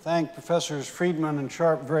to thank Professors Friedman and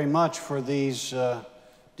Sharp very much for these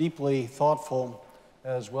deeply thoughtful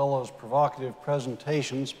as well as provocative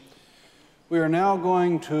presentations. We are now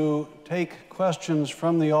going to take questions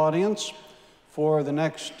from the audience for the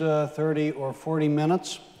next 30 or 40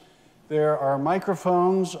 minutes. There are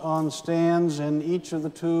microphones on stands in each of the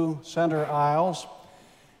two center aisles,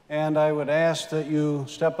 and I would ask that you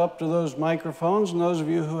step up to those microphones, and those of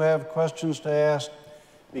you who have questions to ask,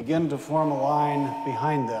 begin to form a line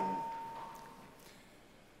behind them.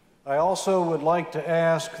 I also would like to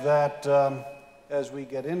ask that as we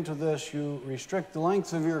get into this, you restrict the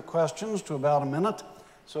length of your questions to about a minute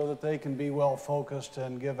so that they can be well focused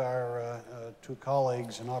and give our two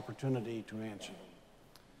colleagues an opportunity to answer them.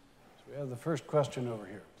 So we have the first question over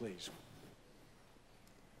here, please.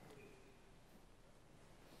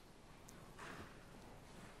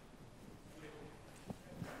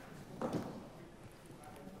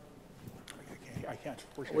 I can't.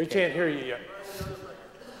 We can't hear you yet.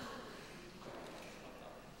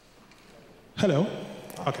 Hello.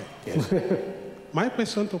 Okay. Yes. My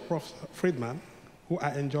question to Professor Friedman, who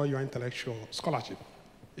I enjoy your intellectual scholarship,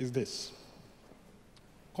 is this.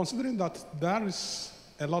 Considering that there is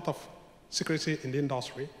a lot of secrecy in the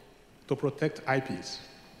industry to protect IPs,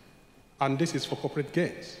 and this is for corporate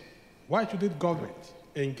gains, why should the government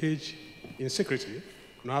engage in secrecy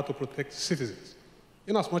in order to protect citizens?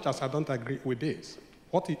 In as much as I don't agree with this,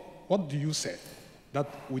 what do you say that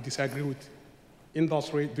we disagree with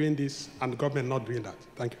industry doing this and the government not doing that?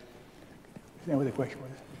 Thank you. Is that what the question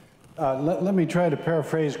was? Let me try to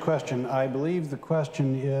paraphrase the question. I believe the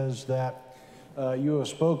question is that you have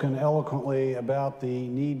spoken eloquently about the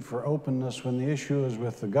need for openness when the issue is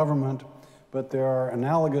with the government, but there are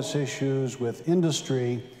analogous issues with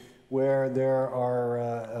industry where there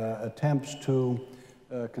are attempts to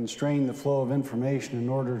constrain the flow of information in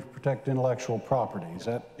order to protect intellectual property. Is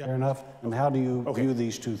that fair enough? And how do you view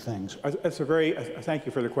these two things? That's a very, thank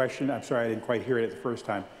you for the question. I'm sorry I didn't quite hear it the first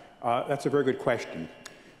time. That's a very good question.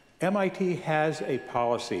 MIT has a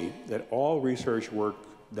policy that all research work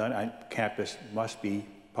done on campus must be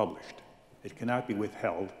published. It cannot be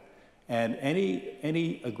withheld. And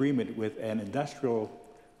any agreement with an industrial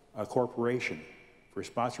corporation for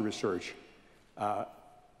sponsored research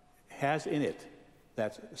has in it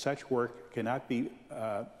that such work cannot be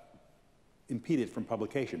impeded from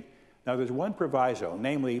publication. Now, there's one proviso,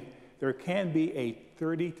 namely, there can be a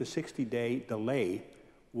 30 to 60-day delay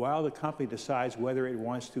while the company decides whether it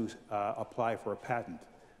wants to apply for a patent.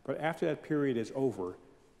 But after that period is over,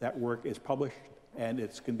 that work is published and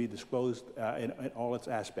it can be disclosed in all its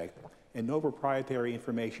aspects. And no proprietary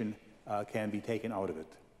information can be taken out of it.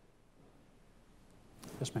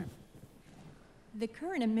 Yes, ma'am. The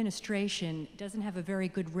current administration doesn't have a very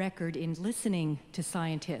good record in listening to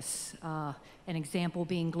scientists. An example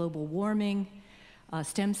being global warming,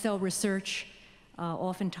 stem cell research.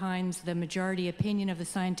 Oftentimes, the majority opinion of the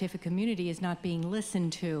scientific community is not being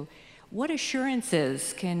listened to. What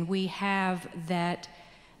assurances can we have that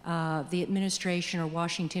the administration or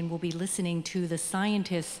Washington will be listening to the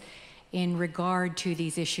scientists in regard to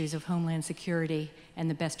these issues of homeland security and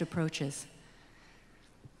the best approaches?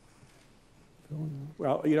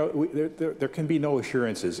 Well, you know, there can be no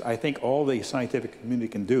assurances. I think all the scientific community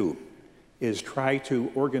can do is try to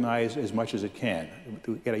organize as much as it can,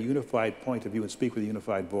 to get a unified point of view and speak with a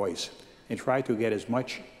unified voice, and try to get as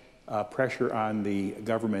much pressure on the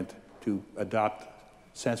government to adopt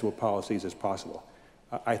sensible policies as possible.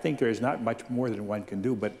 I think there is not much more than one can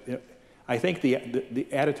do, but I think the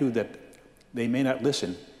attitude that they may not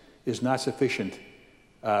listen is not sufficient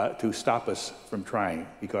to stop us from trying,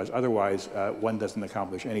 because otherwise one doesn't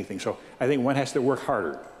accomplish anything. So I think one has to work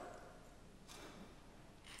harder.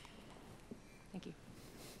 Thank you.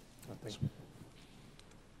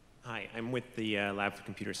 Hi, I'm with the Lab for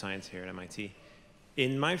Computer Science here at MIT.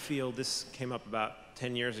 In my field, this came up about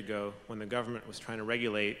 10 years ago when the government was trying to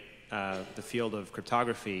regulate the field of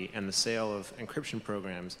cryptography and the sale of encryption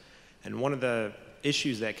programs. And one of the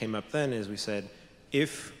issues that came up then is we said,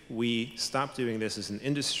 if we stop doing this as an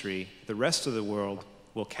industry, the rest of the world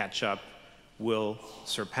will catch up, will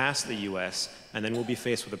surpass the US, and then we'll be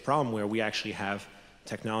faced with a problem where we actually have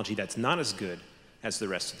technology that's not as good as the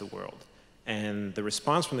rest of the world. And the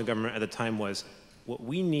response from the government at the time was, what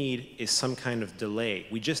we need is some kind of delay.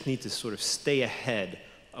 We just need to sort of stay ahead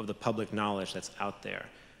of the public knowledge that's out there.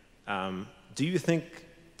 Do you think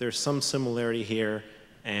there's some similarity here?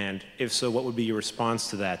 And if so, what would be your response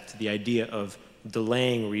to that, to the idea of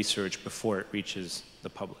delaying research before it reaches the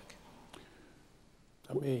public?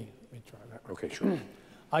 Let me try that. Okay, sure.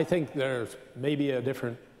 I think there's maybe a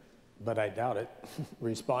different but I doubt it,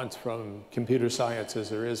 response from computer science as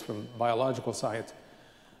there is from biological science.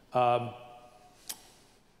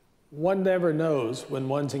 One never knows when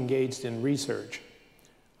one's engaged in research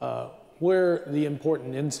where the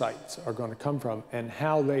important insights are going to come from and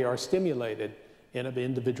how they are stimulated in an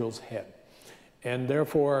individual's head. And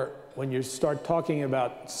therefore, when you start talking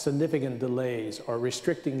about significant delays or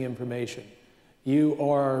restricting information, you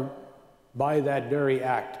are, by that very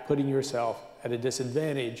act, putting yourself at a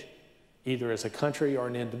disadvantage, either as a country or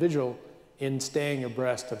an individual, in staying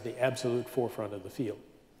abreast of the absolute forefront of the field.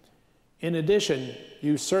 In addition,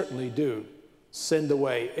 you certainly do send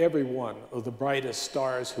away every one of the brightest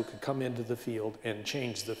stars who could come into the field and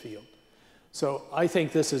change the field. So I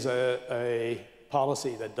think this is a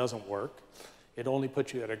policy that doesn't work. It only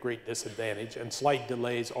puts you at a great disadvantage, and slight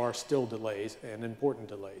delays are still delays, and important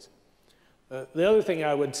delays. The other thing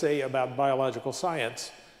I would say about biological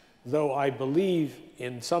science, though I believe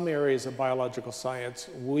in some areas of biological science,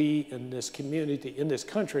 we in this community, in this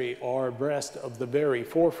country, are abreast of the very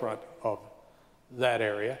forefront of that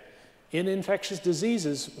area. In infectious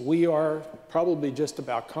diseases, we are probably just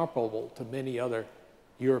about comparable to many other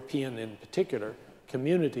European, in particular,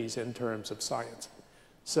 communities in terms of science.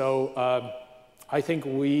 So I think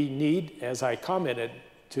we need, as I commented,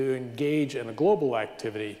 to engage in a global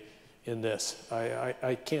activity in this.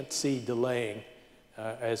 I can't see delaying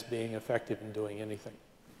as being effective in doing anything.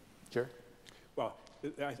 Sure? Well,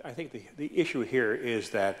 I think the issue here is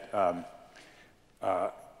that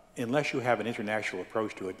unless you have an international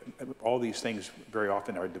approach to it, all these things very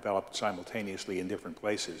often are developed simultaneously in different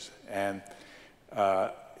places. And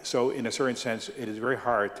so in a certain sense, it is very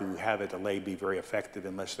hard to have a delay be very effective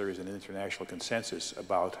unless there is an international consensus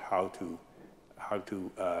about how to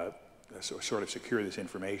sort of secure this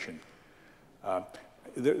information.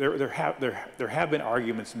 There have been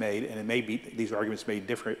arguments made, and it may be these arguments made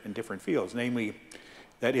in different fields, namely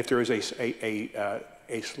that if there is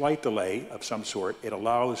a slight delay of some sort, it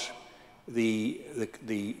allows the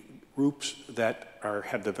groups that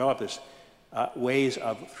have developed this ways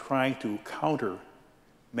of trying to counter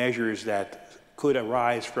measures that could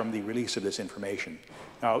arise from the release of this information.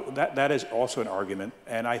 Now, that is also an argument,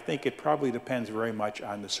 and I think it probably depends very much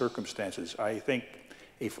on the circumstances. I think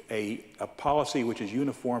a policy which is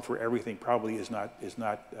uniform for everything probably is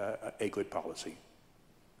not a good policy.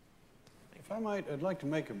 If I might, I'd like to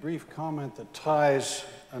make a brief comment that ties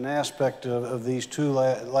an aspect of these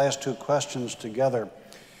last two questions together.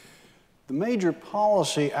 The major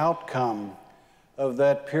policy outcome of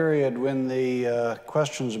that period when the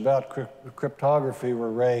questions about cryptography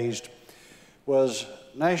were raised was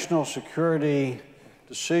National Security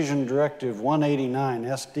Decision Directive 189,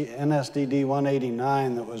 NSDD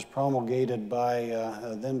 189, that was promulgated by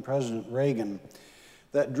then President Reagan,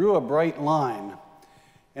 that drew a bright line.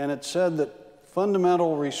 And it said that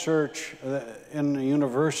fundamental research in a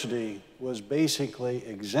university was basically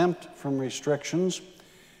exempt from restrictions,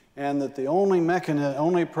 and that the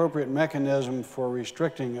only appropriate mechanism for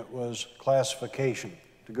restricting it was classification,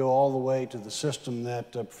 to go all the way to the system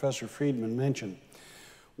that Professor Friedman mentioned.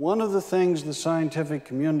 One of the things the scientific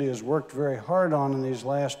community has worked very hard on in these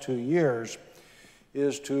last 2 years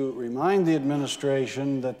is to remind the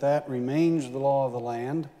administration that that remains the law of the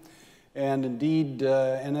land. And indeed,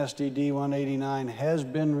 NSDD 189 has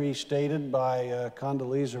been restated by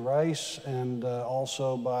Condoleezza Rice and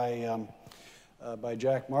also by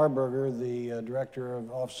Jack Marburger, the Director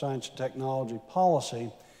of Science and Technology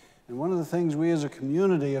Policy. And one of the things we as a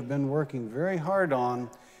community have been working very hard on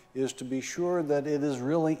is to be sure that it is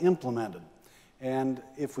really implemented. And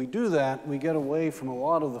if we do that, we get away from a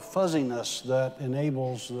lot of the fuzziness that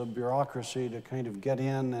enables the bureaucracy to kind of get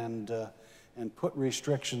in and put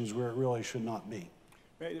restrictions where it really should not be.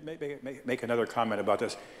 Make another comment about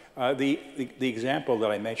this. The example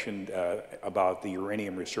that I mentioned about the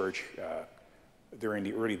uranium research during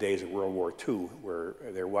the early days of World War II, where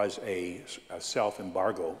there was a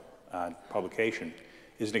self-embargo on publication,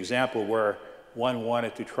 is an example where one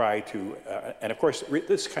wanted to try to, and of course,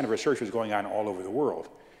 this kind of research was going on all over the world.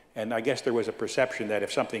 And I guess there was a perception that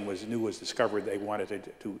if something new was discovered, they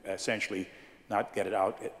wanted to essentially not get it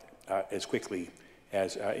out as quickly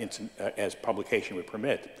as publication would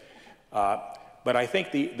permit. But I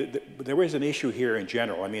think there is an issue here in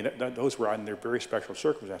general. I mean, those were under very special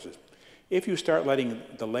circumstances. If you start letting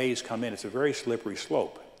delays come in, it's a very slippery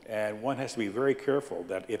slope. And one has to be very careful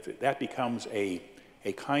that if that becomes a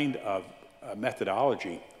kind of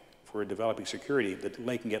methodology for developing security, the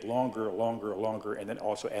delay can get longer, and then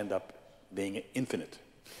also end up being infinite.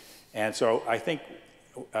 And so I think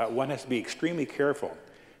one has to be extremely careful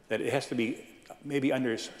that it has to be maybe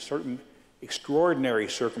under certain extraordinary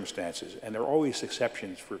circumstances, and there are always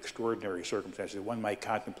exceptions for extraordinary circumstances, one might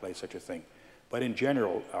contemplate such a thing. But in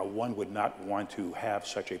general, one would not want to have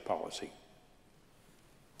such a policy.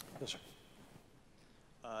 Yes, sir.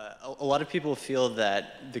 A lot of people feel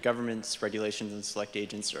that the government's regulations and select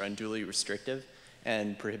agents are unduly restrictive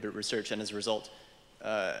and prohibit research, and as a result,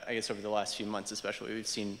 I guess over the last few months especially, we've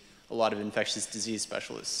seen a lot of infectious disease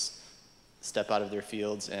specialists step out of their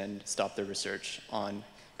fields and stop their research on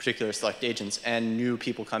particular select agents, and new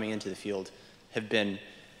people coming into the field have been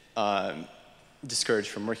discouraged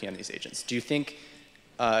from working on these agents. Do you think,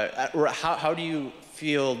 or how do you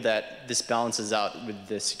feel that this balances out with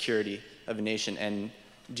the security of a nation, and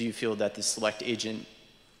do you feel that the select agent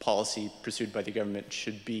policy pursued by the government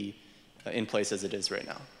should be in place as it is right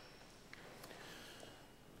now?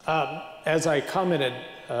 As I commented,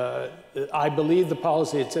 I believe the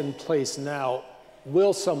policy that's in place now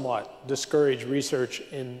will somewhat discourage research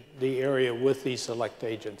in the area with these select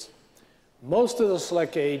agents. Most of the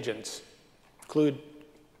select agents include,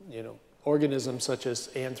 organisms such as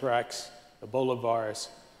anthrax, Ebola virus,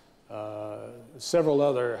 several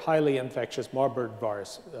other highly infectious, Marburg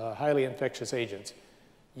virus, highly infectious agents.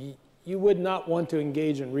 You would not want to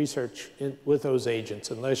engage in research with those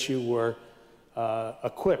agents unless you were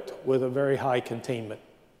equipped with a very high containment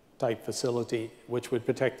type facility, which would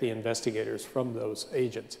protect the investigators from those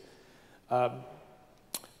agents.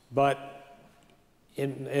 But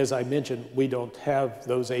as I mentioned, we don't have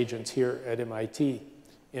those agents here at MIT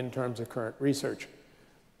in terms of current research.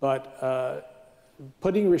 But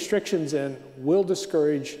putting restrictions in will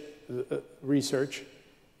discourage research,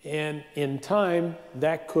 and in time,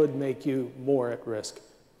 that could make you more at risk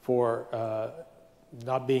for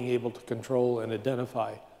not being able to control and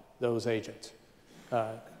identify those agents.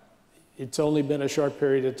 It's only been a short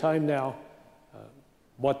period of time now.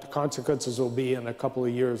 What the consequences will be in a couple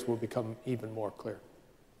of years will become even more clear.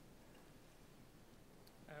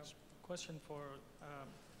 Question for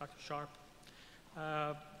Dr. Sharp.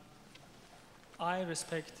 I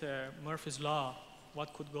respect Murphy's Law.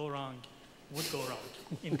 What could go wrong would go wrong.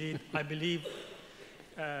 Indeed, I believe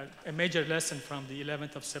a major lesson from the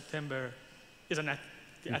 11th of September is the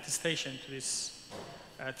attestation to this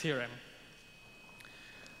theorem.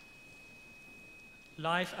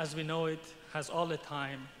 Life as we know it has all the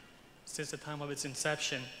time, since the time of its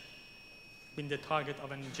inception, been the target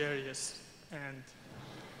of an injurious and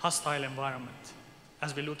hostile environment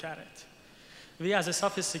as we look at it. We as a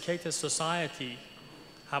sophisticated society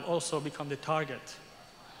have also become the target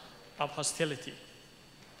of hostility.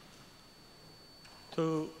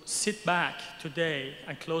 To sit back today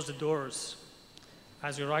and close the doors,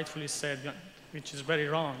 as you rightfully said, which is very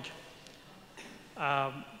wrong,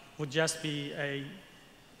 would just be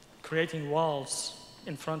creating walls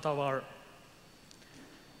in front of our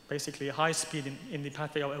basically high speed in the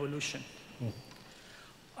pathway of evolution.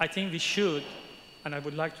 I think we should, and I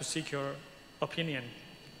would like to seek your opinion,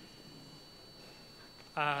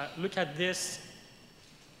 look at this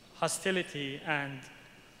hostility and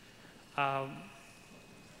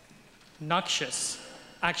noxious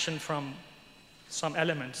action from some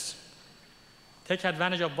elements, take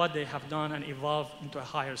advantage of what they have done and evolve into a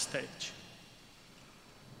higher stage,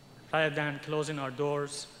 rather than closing our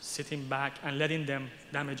doors, sitting back, and letting them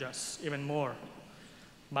damage us even more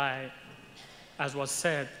by, as was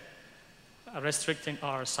said, restricting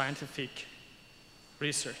our scientific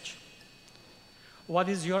research. What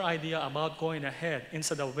is your idea about going ahead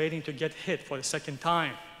instead of waiting to get hit for the second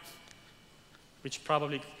time, which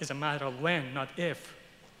probably is a matter of when, not if,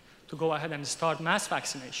 to go ahead and start mass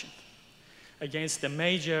vaccination against the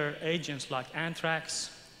major agents like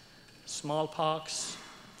anthrax, smallpox,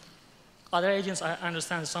 other agents I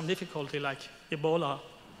understand some difficulty like Ebola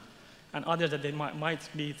and others that they might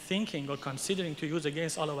be thinking or considering to use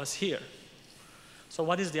against all of us here. So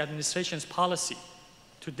what is the administration's policy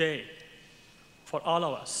today for all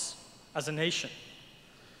of us as a nation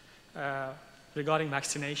regarding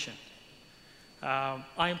vaccination?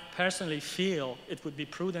 I personally feel it would be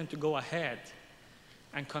prudent to go ahead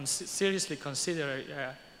and seriously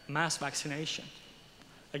consider mass vaccination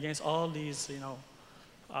against all these,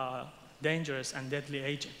 dangerous and deadly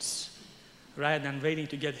agents, rather than waiting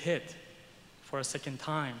to get hit for a second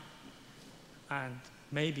time, and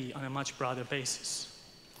maybe on a much broader basis.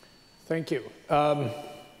 Thank you. I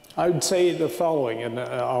would say the following, and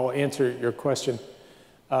I'll answer your question,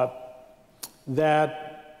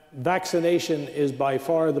 that vaccination is by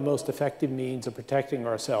far the most effective means of protecting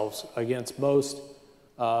ourselves against most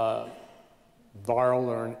viral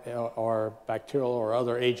or bacterial or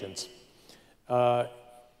other agents.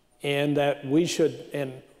 And that we should,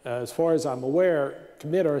 and as far as I'm aware,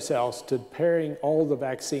 commit ourselves to pairing all the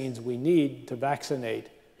vaccines we need to vaccinate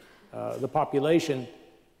the population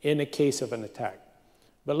in a case of an attack.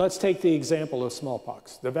 But let's take the example of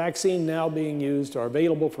smallpox. The vaccine now being used or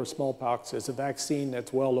available for smallpox is a vaccine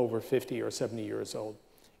that's well over 50 or 70 years old.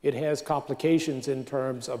 It has complications in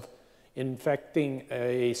terms of infecting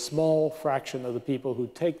a small fraction of the people who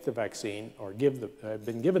take the vaccine or have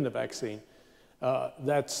been given the vaccine.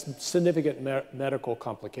 That's significant medical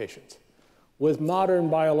complications. With modern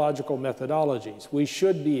biological methodologies, we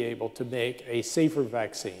should be able to make a safer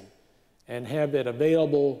vaccine and have it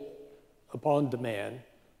available upon demand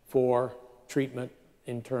for treatment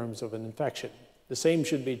in terms of an infection. The same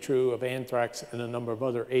should be true of anthrax and a number of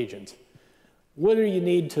other agents. Whether you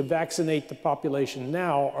need to vaccinate the population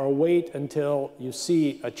now or wait until you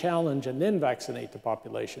see a challenge and then vaccinate the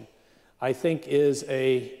population, I think is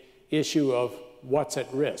an issue of what's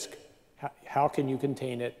at risk. How can you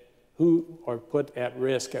contain it? Who are put at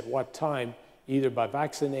risk at what time, either by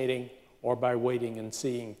vaccinating or by waiting and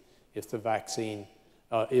seeing if the vaccine,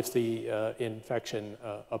 if the infection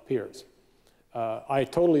appears. I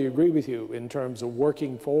totally agree with you in terms of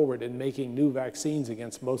working forward and making new vaccines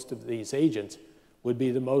against most of these agents would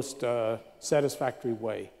be the most satisfactory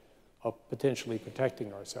way of potentially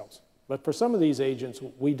protecting ourselves. But for some of these agents,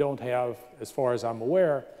 we don't have, as far as I'm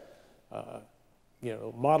aware,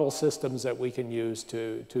 model systems that we can use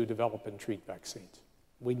to develop and treat vaccines.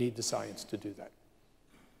 We need the science to do that.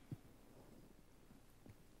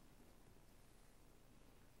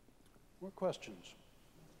 More questions?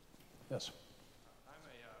 Yes. I'm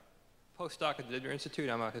a postdoc at the Dittmer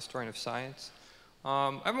Institute. I'm a historian of science.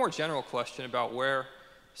 I have a more general question about where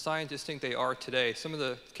scientists think they are today. Some of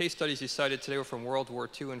the case studies you cited today were from World War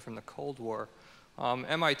II and from the Cold War.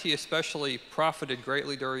 MIT especially profited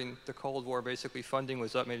greatly during the Cold War. Basically, funding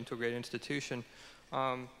was up, made into a great institution.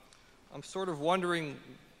 I'm sort of wondering,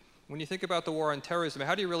 when you think about the war on terrorism,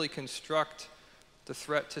 how do you really construct the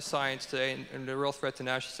threat to science today and the real threat to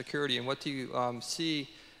national security, and what do you see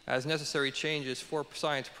as necessary changes for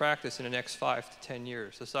science practice in the next 5 to 10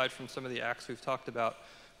 years, aside from some of the acts we've talked about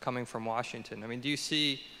coming from Washington? I mean, do you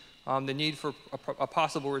see the need for a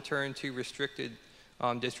possible return to restricted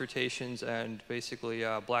dissertations and basically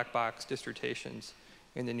black box dissertations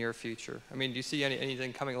in the near future? I mean, do you see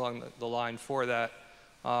anything coming along the line for that?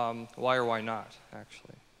 Why or why not,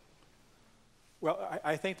 actually? Well,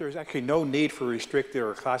 I think there's actually no need for restricted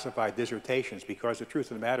or classified dissertations, because the truth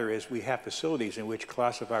of the matter is we have facilities in which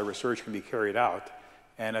classified research can be carried out.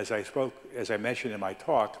 And as I mentioned in my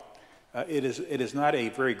talk, it is not a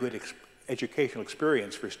very good educational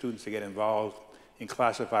experience for students to get involved in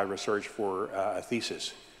classified research for a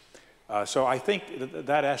thesis. So I think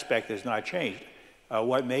that aspect has not changed.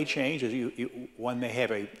 What may change is one may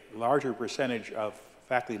have a larger percentage of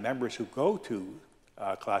faculty members who go to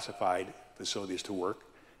classified facilities to work.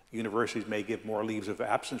 Universities may give more leaves of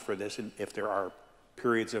absence for this if there are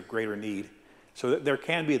periods of greater need. So there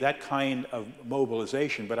can be that kind of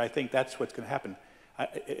mobilization, but I think that's what's going to happen.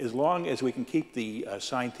 As long as we can keep the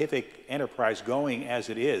scientific enterprise going as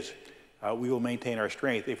it is, we will maintain our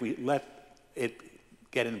strength. If we let it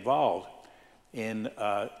get involved in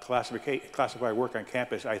classified work on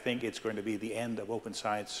campus, I think it's going to be the end of open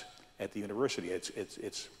science at the university.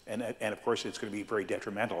 And of course, it's going to be very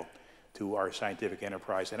detrimental to our scientific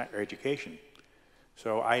enterprise and our education.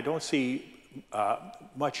 So I don't see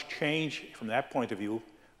much change from that point of view.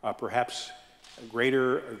 Perhaps a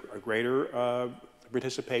greater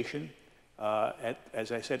participation,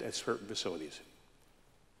 as I said, at certain facilities.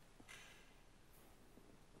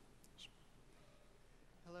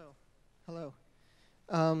 Hello.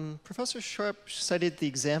 Professor Sharp cited the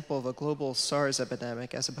example of a global SARS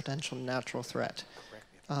epidemic as a potential natural threat.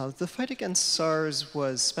 The fight against SARS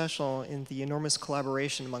was special in the enormous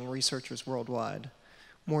collaboration among researchers worldwide.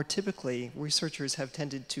 More typically, researchers have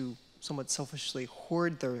tended to somewhat selfishly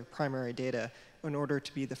hoard their primary data in order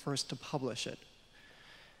to be the first to publish it.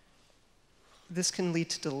 This can lead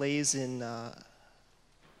to delays in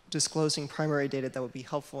disclosing primary data that would be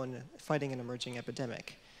helpful in fighting an emerging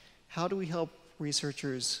epidemic. How do we help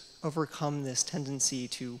researchers overcome this tendency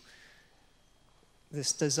to,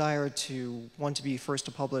 this desire to want to be first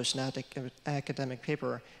to publish an academic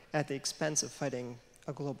paper at the expense of fighting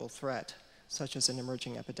a global threat, such as an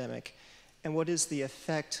emerging epidemic? And what is the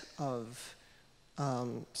effect of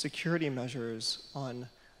security measures on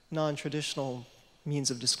non-traditional means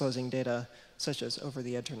of disclosing data, such as over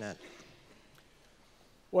the internet?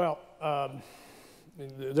 Well,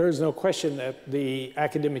 there is no question that the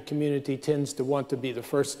academic community tends to want to be the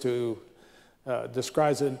first to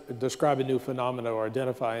describe a new phenomenon or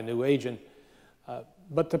identify a new agent.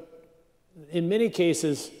 In many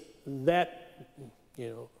cases, that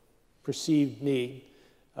perceived need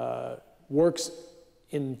works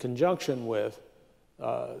in conjunction with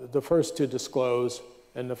the first to disclose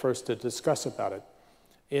and the first to discuss about it.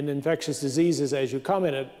 In infectious diseases, as you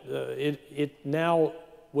commented,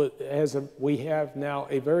 we have now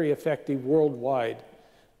a very effective worldwide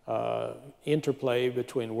interplay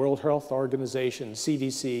between World Health Organization,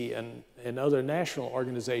 CDC, and other national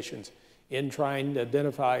organizations in trying to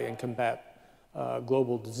identify and combat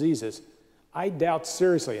global diseases. I doubt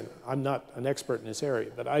seriously, and I'm not an expert in this area,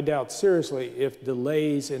 but I doubt seriously if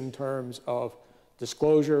delays in terms of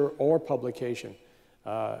disclosure or publication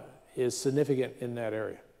is significant in that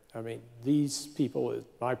area. I mean, these people,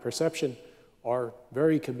 my perception, are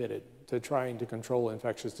very committed to trying to control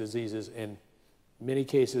infectious diseases. In many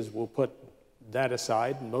cases, will put that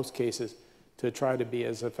aside, in most cases, to try to be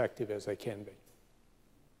as effective as they can be.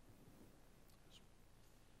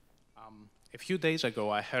 A few days ago,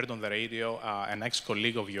 I heard on the radio an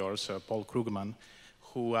ex-colleague of yours, Paul Krugman,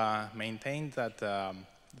 who maintained that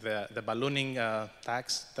the ballooning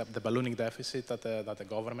tax, the ballooning deficit that the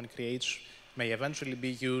government creates may eventually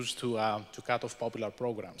be used to cut off popular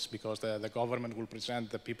programs, because the government will present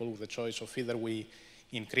the people with the choice of either we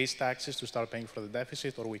increase taxes to start paying for the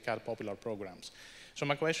deficit or we cut popular programs. So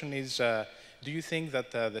my question is, do you think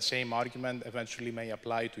that the same argument eventually may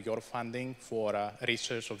apply to your funding for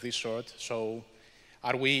research of this sort? So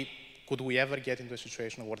could we ever get into a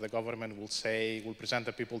situation where the government will present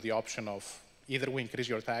the people the option of either we increase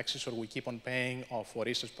your taxes or we keep on paying for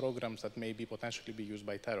research programs that may potentially be used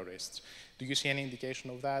by terrorists? Do you see any indication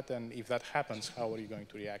of that? And if that happens, how are you going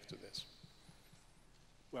to react to this?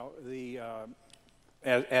 Well,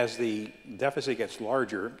 as the deficit gets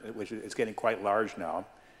larger, which it's getting quite large now,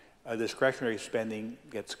 discretionary spending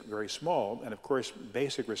gets very small. And of course,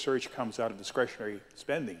 basic research comes out of discretionary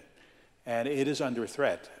spending. And it is under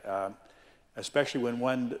threat, especially when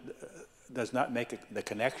one does not make the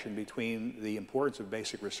connection between the importance of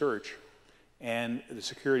basic research and the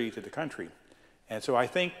security to the country. And so I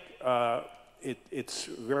think it's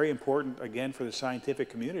very important, again, for the scientific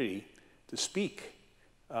community to speak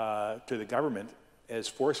to the government as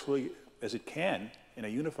forcefully as it can in a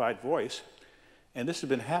unified voice. And this has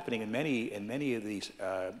been happening in many of these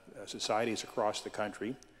societies across the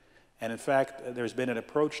country. And in fact, there's been an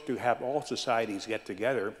approach to have all societies get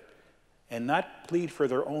together and not plead for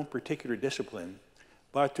their own particular discipline,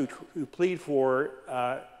 but to plead for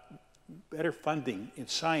better funding in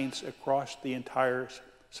science across the entire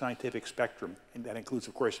scientific spectrum. And that includes,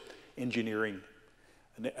 of course, engineering.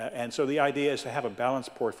 And so the idea is to have a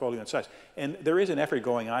balanced portfolio in science. And there is an effort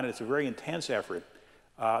going on, and it's a very intense effort.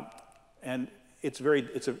 And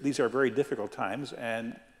these are very difficult times.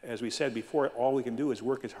 And as we said before, all we can do is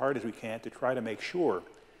work as hard as we can to try to make sure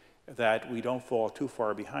that we don't fall too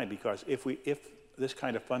far behind. Because if this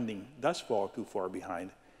kind of funding does fall too far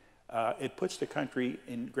behind, it puts the country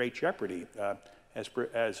in great jeopardy. As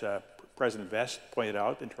President Vest pointed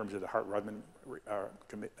out in terms of the Hart-Rudman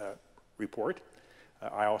report,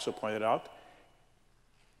 I also pointed out,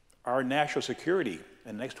 our national security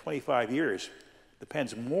in the next 25 years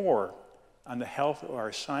depends more on the health of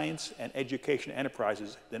our science and education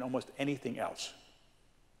enterprises than almost anything else.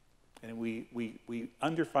 And we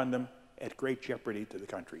underfund them at great jeopardy to the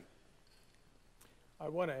country. I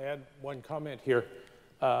want to add one comment here.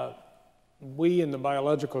 We in the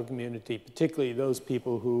biological community, particularly those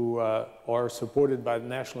people who are supported by the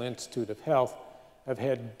National Institute of Health, have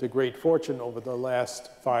had the great fortune over the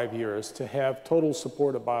last 5 years to have total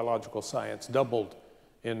support of biological science doubled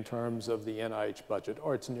in terms of the NIH budget,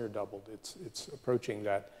 or it's near doubled. It's approaching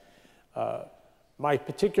that. My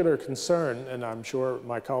particular concern, and I'm sure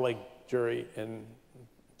my colleague Jerry and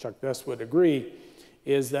Chuck Best would agree,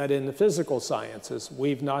 is that in the physical sciences,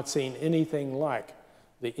 we've not seen anything like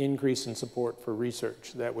the increase in support for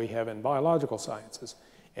research that we have in biological sciences.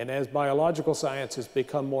 And as biological sciences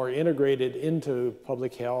become more integrated into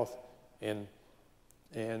public health and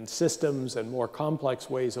systems and more complex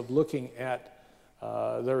ways of looking at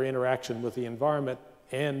their interaction with the environment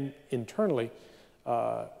and internally,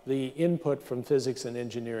 the input from physics and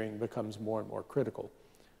engineering becomes more and more critical.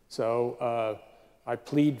 So I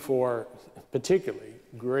plead for particularly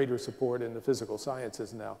greater support in the physical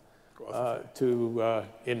sciences now to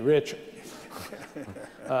enrich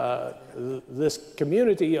this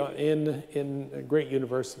community in great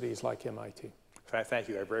universities like MIT. Thank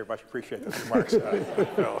you. I very much appreciate those remarks.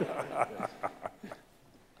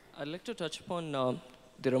 I'd like to touch upon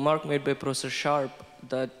the remark made by Professor Sharp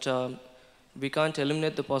that we can't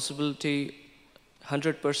eliminate the possibility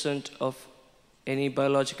 100% of any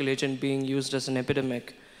biological agent being used as an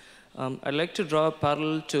epidemic. I'd like to draw a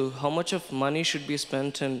parallel to how much of money should be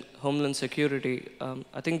spent in Homeland Security.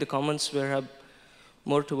 I think the comments were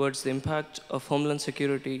more towards the impact of Homeland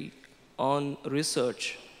Security on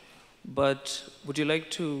research. But would you like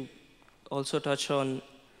to also touch on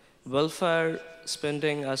welfare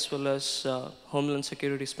spending as well as Homeland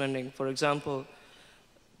Security spending? For example,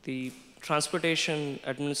 the Transportation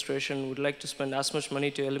Administration would like to spend as much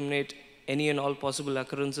money to eliminate any and all possible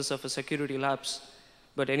occurrences of a security lapse.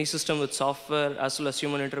 But any system with software as well as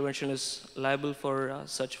human intervention is liable for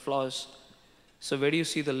such flaws. So where do you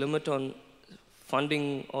see the limit on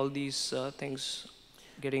funding all these things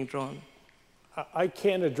getting drawn? I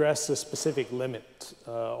can't address the specific limit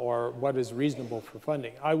or what is reasonable for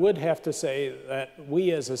funding. I would have to say that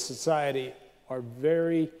we as a society are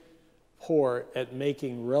very poor at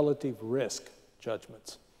making relative risk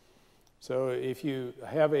judgments. So if you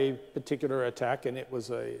have a particular attack, and it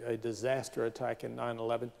was a disaster attack in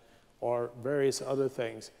 9/11, or various other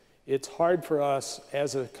things, it's hard for us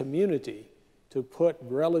as a community to put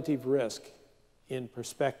relative risk in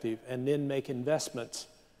perspective and then make investments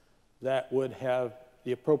that would have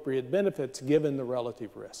the appropriate benefits given the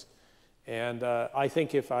relative risk. And I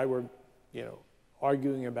think if I were,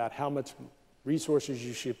 arguing about how much resources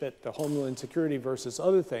you should put to Homeland Security versus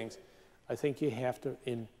other things, I think you have to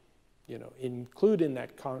include in that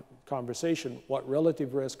conversation what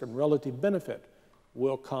relative risk and relative benefit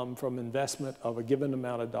will come from investment of a given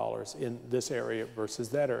amount of dollars in this area versus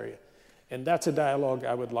that area. And that's a dialogue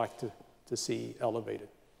I would like to see elevated,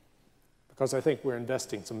 because I think we're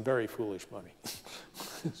investing some very foolish money.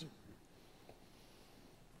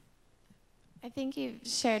 I think you've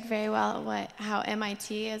shared very well how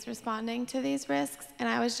MIT is responding to these risks, and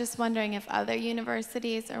I was just wondering if other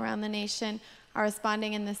universities around the nation are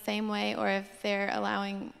responding in the same way, or if they're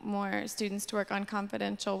allowing more students to work on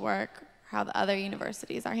confidential work, how the other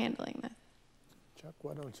universities are handling this. Chuck,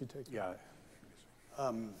 why don't you take that?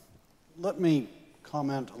 Yeah. Let me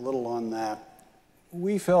comment a little on that.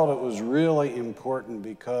 We felt it was really important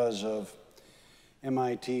because of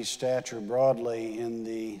MIT's stature broadly in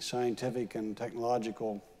the scientific and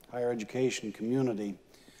technological higher education community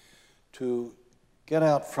to get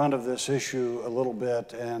out front of this issue a little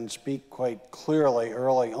bit and speak quite clearly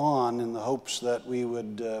early on in the hopes that we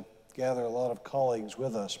would gather a lot of colleagues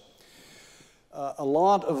with us. A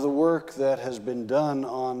lot of the work that has been done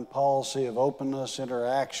on policy of openness,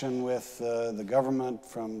 interaction with the government,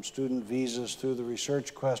 from student visas through the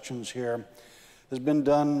research questions here, has been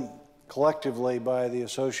done collectively by the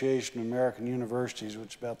Association of American Universities,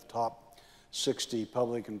 which is about the top 60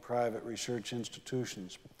 public and private research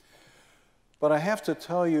institutions. But I have to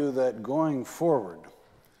tell you that going forward,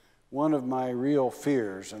 one of my real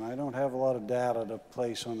fears, and I don't have a lot of data to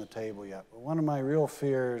place on the table yet, but one of my real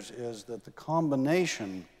fears is that the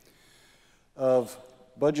combination of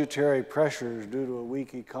budgetary pressures due to a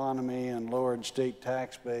weak economy and lowered state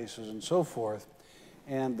tax bases and so forth,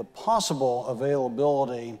 and the possible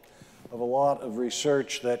availability of a lot of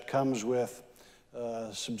research that comes with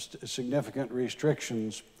significant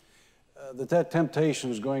restrictions, that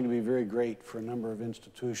temptation is going to be very great for a number of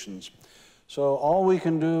institutions. So all we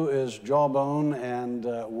can do is jawbone and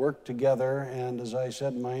work together, and as I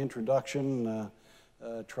said in my introduction,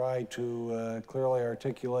 try to clearly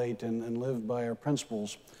articulate and live by our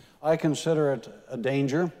principles. I consider it a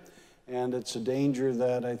danger, and it's a danger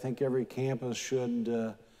that I think every campus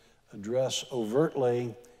should address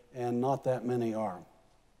overtly, and not that many are.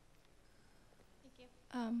 Thank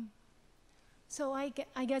you. So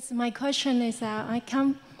I guess my question is, I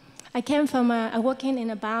came from working in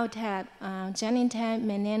a biotech, Genentech,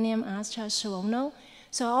 Millennium, Astra, Serono.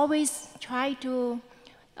 So I always try to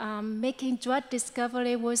making drug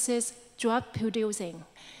discovery versus drug producing.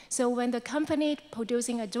 So when the company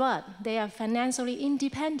producing a drug, they are financially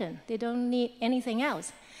independent. They don't need anything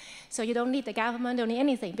else. So you don't need the government, don't need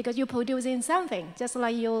anything, because you're producing something, just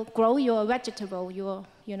like you grow your vegetable, your,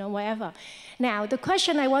 whatever. Now, the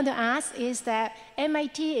question I want to ask is that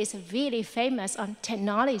MIT is really famous on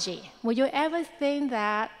technology. Would you ever think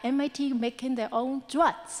that MIT making their own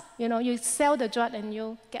drugs? You sell the drug and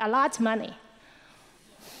you get a lot of money.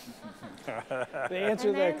 The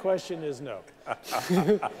answer to that question is no.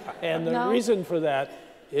 And the reason for that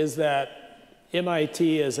is that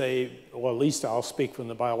MIT is well, at least I'll speak from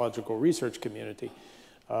the biological research community,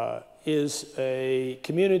 is a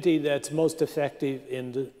community that's most effective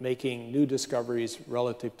in making new discoveries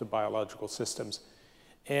relative to biological systems.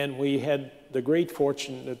 And we had the great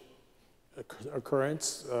fortunate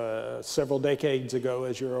occurrence several decades ago,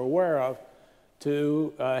 as you're aware of,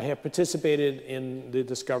 to have participated in the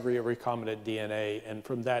discovery of recombinant DNA, and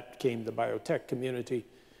from that came the biotech community,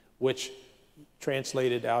 which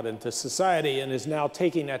translated out into society and is now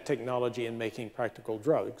taking that technology and making practical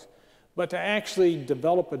drugs. But to actually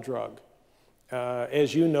develop a drug,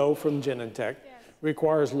 as you know from Genentech,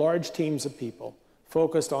 requires large teams of people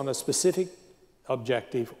focused on a specific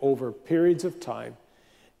objective over periods of time.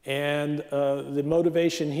 And the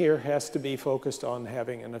motivation here has to be focused on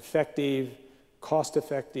having an effective,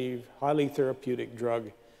 cost-effective, highly therapeutic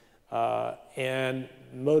drug, and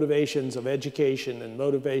motivations of education and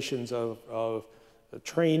motivations of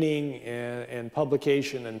training and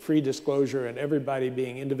publication and free disclosure and everybody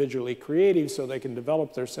being individually creative so they can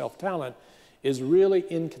develop their self-talent is really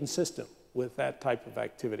inconsistent with that type of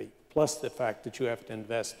activity, plus the fact that you have to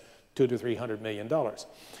invest $200 to $300 million.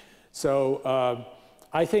 So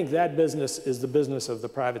I think that business is the business of the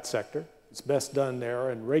private sector. It's best done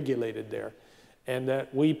there and regulated there, and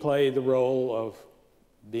that we play the role of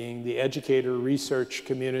being the educator research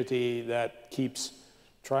community that keeps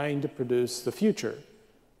trying to produce the future,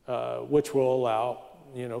 which will allow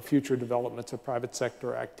future developments of private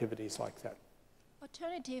sector activities like that.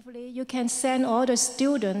 Alternatively, you can send all the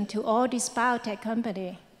students to all these biotech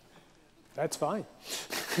companies. That's fine.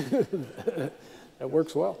 That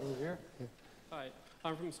works well. Hi,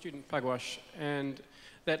 I'm from student Pugwash, and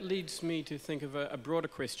that leads me to think of a broader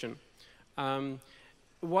question.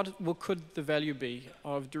 What could the value be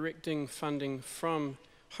of directing funding from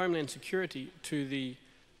Homeland Security to the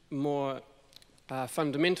more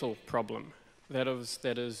fundamental problem, that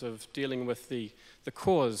is of dealing with the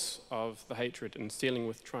cause of the hatred and dealing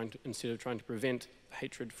with instead of trying to prevent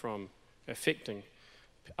hatred from affecting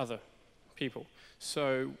other people?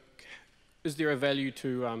 So is there a value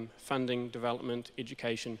to funding development,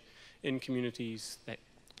 education in communities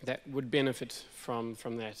that would benefit from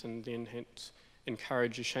that, and then hence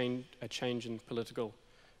encourage a change in political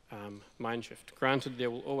mind shift? Granted,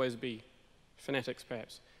 there will always be fanatics,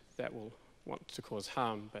 perhaps, that will want to cause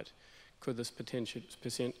harm, but could this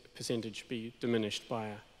percentage be diminished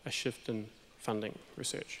by a shift in funding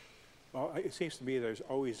research? Well, it seems to me there's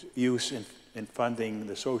always use in funding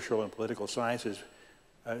the social and political sciences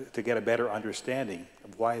to get a better understanding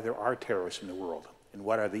of why there are terrorists in the world and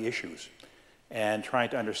what are the issues, and trying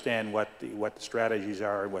to understand what the strategies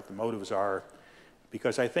are, what the motives are,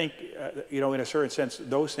 because I think, in a certain sense,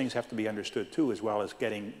 those things have to be understood too, as well as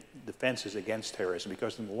getting defenses against terrorism,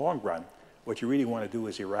 because in the long run, what you really want to do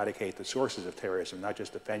is eradicate the sources of terrorism, not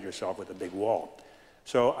just defend yourself with a big wall.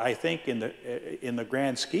 So I think in the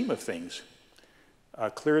grand scheme of things,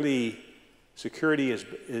 clearly security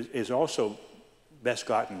is also best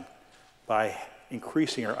gotten by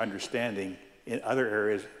increasing our understanding in other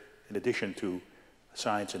areas in addition to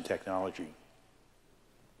science and technology.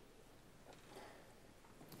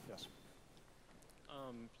 Yes.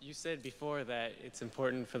 You said before that it's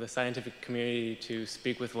important for the scientific community to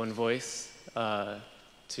speak with one voice,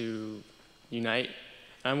 to unite.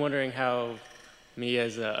 I'm wondering how me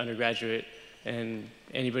as an undergraduate and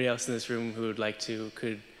anybody else in this room who would like to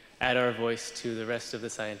could add our voice to the rest of the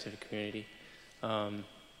scientific community.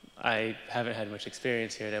 I haven't had much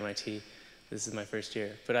experience here at MIT. This is my first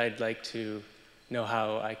year, but I'd like to know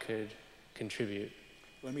how I could contribute.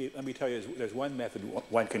 Let me tell you, there's one method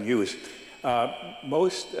one can use.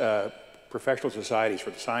 Most professional societies for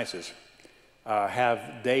the sciences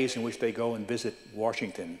have days in which they go and visit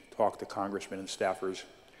Washington, talk to congressmen and staffers,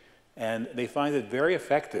 and they find it very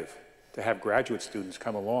effective to have graduate students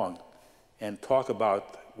come along and talk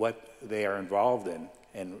about what they are involved in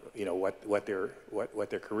and what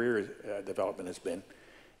their career development has been,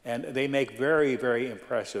 and they make very, very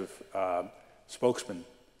impressive spokesmen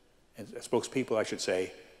and spokespeople, I should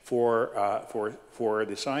say, for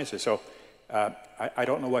the sciences. So I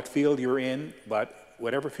don't know what field you're in, but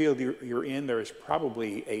whatever field you're in, there is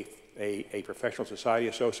probably a professional society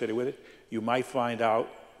associated with it. You might find out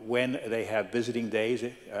when they have visiting days,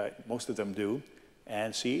 most of them do,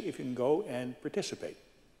 and see if you can go and participate.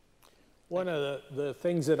 One of the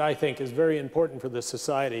things that I think is very important for the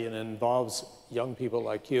society and involves young people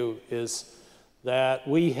like you is that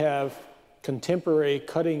we have contemporary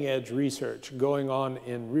cutting-edge research going on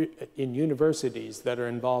in universities that are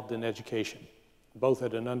involved in education, both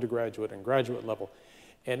at an undergraduate and graduate level.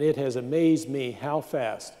 And it has amazed me how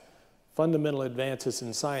fast fundamental advances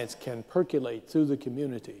in science can percolate through the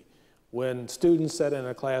community when students sit in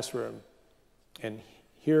a classroom and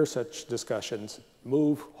hear such discussions,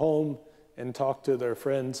 move home and talk to their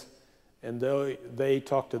friends, and they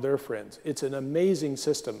talk to their friends. It's an amazing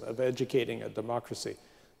system of educating a democracy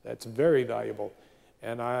that's very valuable.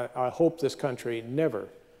 And I hope this country never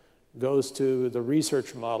goes to the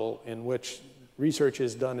research model in which research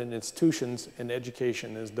is done in institutions and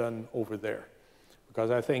education is done over there. Because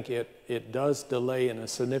I think it does delay in a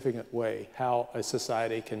significant way how a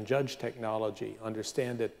society can judge technology,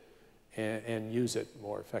 understand it, and use it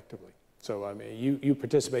more effectively. So, I mean, you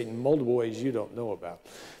participate in multiple ways you don't know about,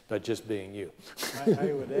 but just being you.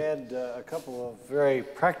 I would add a couple of very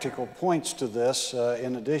practical points to this.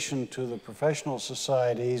 In addition to the professional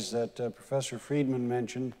societies that Professor Friedman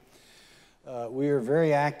mentioned, we are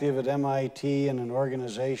very active at MIT in an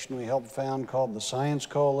organization we helped found called the Science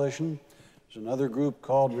Coalition. There's another group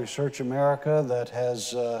called Research America that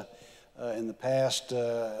has, in the past,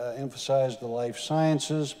 emphasized the life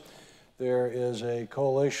sciences. There is a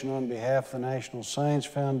coalition on behalf of the National Science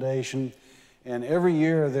Foundation, and every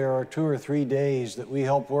year there are 2 or 3 days that we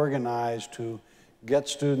help organize to get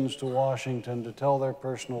students to Washington to tell their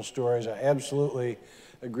personal stories. I absolutely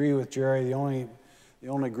agree with Jerry. The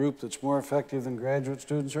only group that's more effective than graduate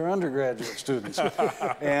students are undergraduate students.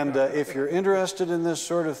 And if you're interested in this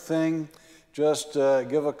sort of thing, just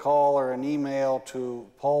give a call or an email to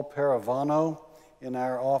Paul Paravano in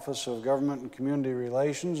our Office of Government and Community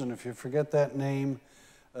Relations, and if you forget that name,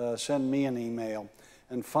 send me an email.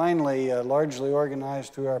 And finally, largely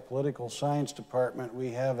organized through our political science department,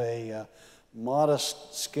 we have a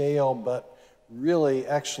modest scale but really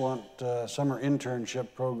excellent summer internship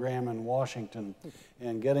program in Washington.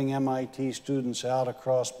 And getting MIT students out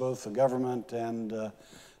across both the government and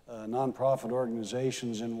nonprofit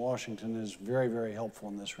organizations in Washington is very, very helpful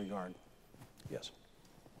in this regard. Yes.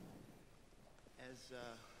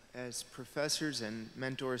 As professors and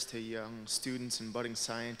mentors to young students and budding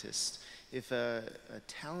scientists, if a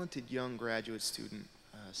talented young graduate student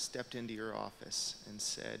stepped into your office and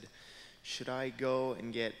said, should I go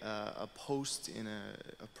and get a post in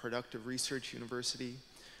a productive research university,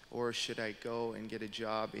 or should I go and get a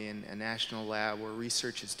job in a national lab where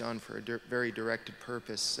research is done for a very directed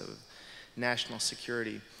purpose of national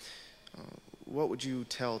security, what would you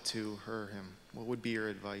tell to her or him? What would be your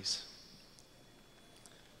advice?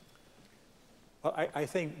 Well, I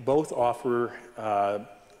think both offer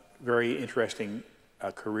very interesting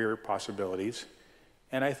career possibilities.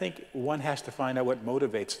 And I think one has to find out what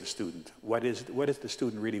motivates the student. What is the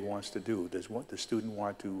student really wants to do? Does the student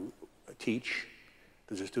want to teach?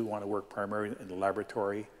 Does the student want to work primarily in the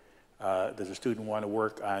laboratory? Does the student want to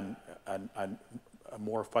work on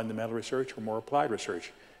more fundamental research or more applied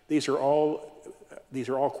research? These are all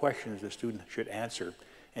questions the student should answer.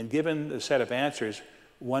 And given the set of answers,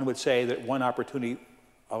 one would say that one opportunity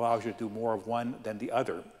allows you to do more of one than the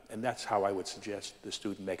other, and that's how I would suggest the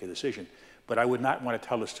student make a decision. But I would not want to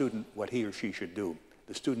tell the student what he or she should do.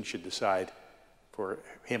 The student should decide for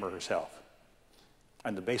him or herself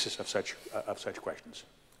on the basis of such questions.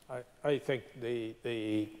 I think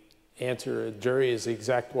the answer, Jerry, is the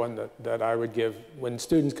exact one that I would give. When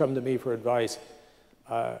students come to me for advice,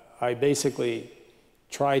 I basically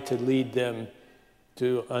try to lead them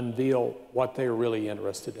to unveil what they're really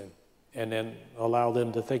interested in, and then allow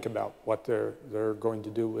them to think about what they're going to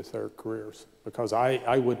do with their careers. Because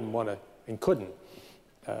I wouldn't want to and couldn't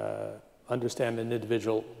understand an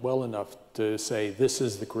individual well enough to say this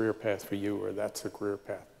is the career path for you or that's the career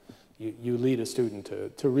path. You lead a student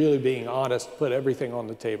to really being honest, put everything on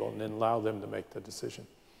the table, and then allow them to make the decision.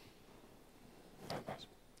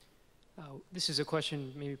 This is a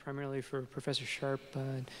question maybe primarily for Professor Sharp.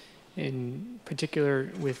 In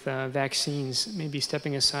particular with vaccines, maybe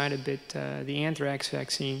stepping aside a bit, the anthrax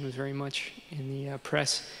vaccine was very much in the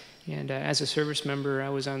press, and as a service member, I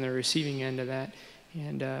was on the receiving end of that,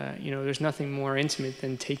 and you know, there's nothing more intimate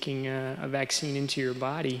than taking a vaccine into your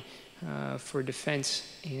body for defense,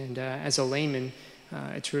 and as a layman,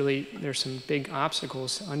 there's some big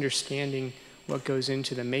obstacles to understanding what goes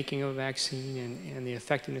into the making of a vaccine and the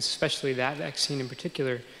effectiveness, especially that vaccine in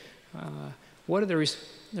particular. What are the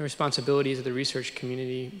responsibilities of the research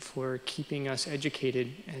community for keeping us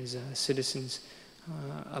educated as citizens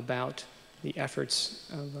about the efforts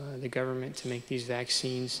of the government to make these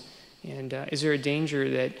vaccines? And is there a danger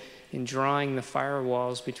that in drawing the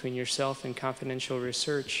firewalls between yourself and confidential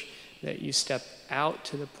research, that you step out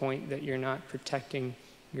to the point that you're not protecting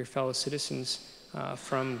your fellow citizens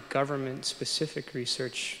from government-specific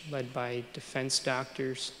research led by defense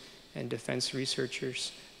doctors and defense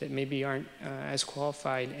researchers that maybe aren't as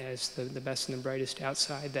qualified as the best and the brightest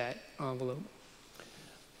outside that envelope?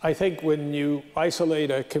 I think when you isolate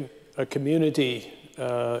a community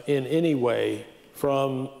in any way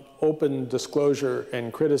from open disclosure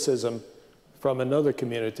and criticism from another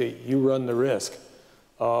community, you run the risk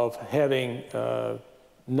of having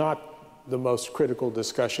not the most critical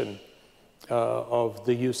discussion of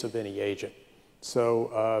the use of any agent.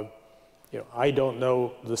 So, I don't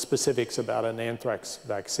know the specifics about an anthrax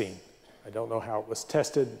vaccine. I don't know how it was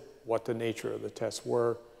tested, what the nature of the tests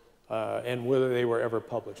were, and whether they were ever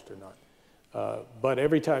published or not. But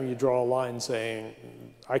every time you draw a line saying,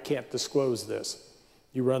 I can't disclose this,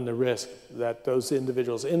 you run the risk that those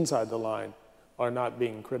individuals inside the line are not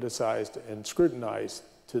being criticized and scrutinized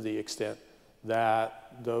to the extent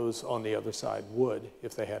that those on the other side would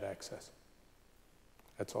if they had access.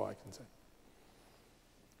 That's all I can say.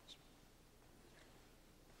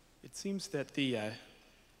 It seems that the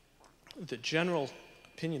general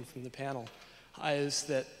opinion from the panel is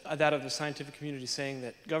that of the scientific community saying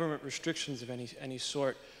that government restrictions of any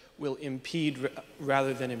sort will impede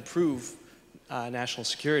rather than improve national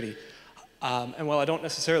security. And while I don't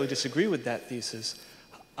necessarily disagree with that thesis,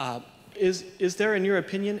 is there, in your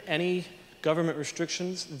opinion, any government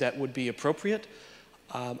restrictions that would be appropriate?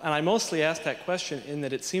 And I mostly ask that question in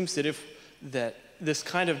that it seems that this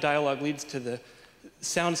kind of dialogue leads to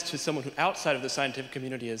sounds to someone who outside of the scientific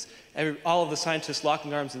community is all of the scientists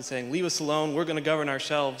locking arms and saying, leave us alone, we're going to govern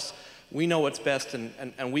ourselves, we know what's best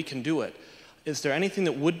and we can do it. Is there anything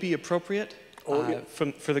that would be appropriate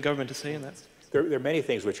for the government to say in that? There are many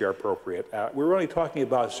things which are appropriate. We're only talking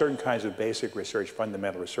about certain kinds of basic research,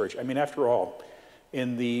 fundamental research. I mean, after all,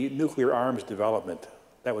 in the nuclear arms development,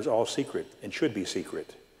 that was all secret and should be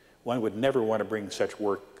secret. One would never want to bring such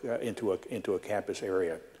work into a campus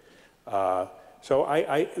area. So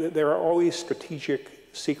there are always strategic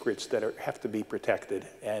secrets that have to be protected,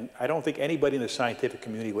 and I don't think anybody in the scientific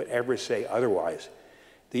community would ever say otherwise.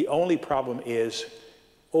 The only problem is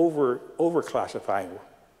over-classifying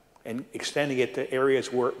and extending it to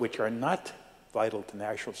areas which are not vital to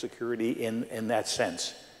national security in that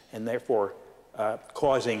sense, and therefore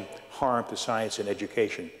causing harm to science and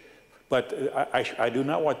education. But I do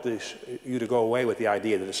not want you to go away with the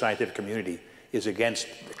idea that the scientific community is against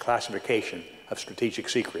the classification of strategic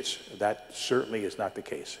secrets. That certainly is not the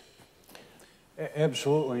case.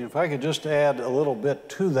 Absolutely. If I could just add a little bit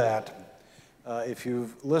to that, if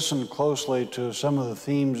you've listened closely to some of the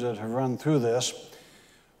themes that have run through this,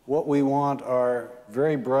 what we want are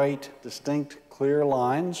very bright, distinct, clear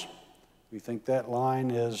lines. We think that line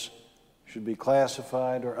should be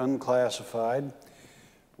classified or unclassified.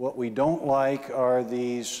 What we don't like are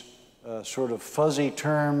these sort of fuzzy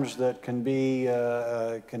terms that can be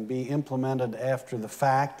implemented after the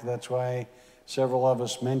fact. That's why several of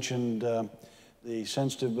us mentioned the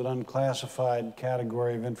sensitive but unclassified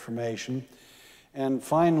category of information. And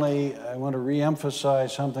finally, I want to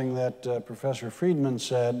re-emphasize something that Professor Friedman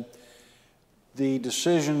said. The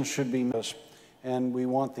decision should be made, and we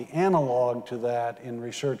want the analog to that in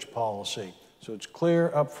research policy. So it's clear,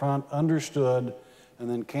 upfront, understood, and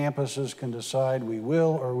then campuses can decide we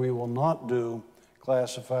will or we will not do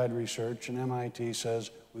classified research, and MIT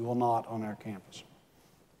says we will not on our campus.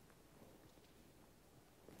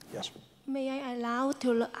 Yes? May I allow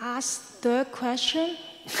to ask third question?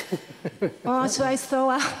 Or should I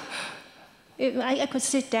throw out? I could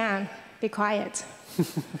sit down, be quiet.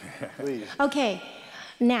 Please. Okay,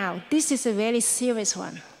 now this is a very serious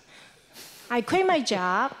one. I quit my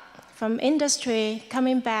job from industry,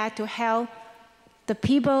 coming back to help the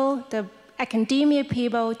people, the academia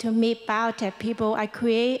people, to meet biotech people. I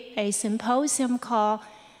create a symposium called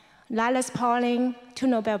Linus Pauling, 2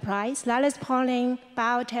 Nobel Prize, Linus Pauling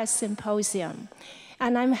Biotech Symposium.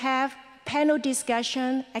 And I have panel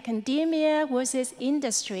discussion, academia versus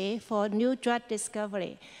industry for new drug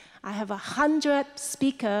discovery. I have 100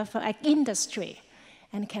 speakers from industry,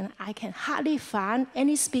 and I can hardly find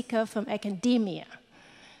any speaker from academia.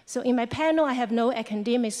 So in my panel, I have no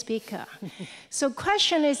academic speaker. So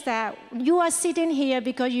question is that you are sitting here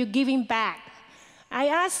because you're giving back. I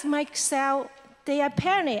ask myself, they are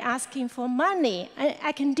apparently asking for money. An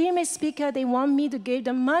academic speaker, they want me to give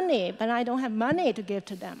them money, but I don't have money to give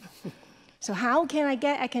to them. So how can I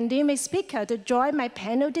get academic speaker to join my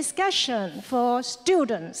panel discussion for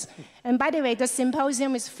students? And by the way, the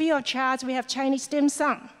symposium is free of charge. We have Chinese dim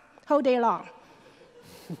sum whole day long.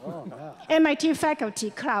 Oh, wow. MIT faculty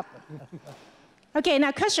club. Okay,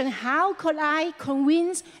 now question, how could I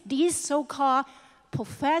convince these so-called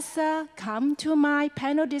professors come to my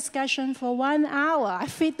panel discussion for 1 hour? I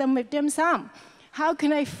feed them with dim sum. How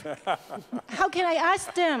can I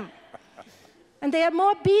ask them? And they are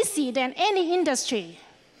more busy than any industry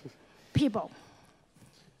people.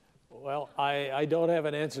 Well, I don't have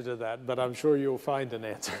an answer to that, but I'm sure you'll find an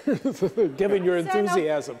answer, given your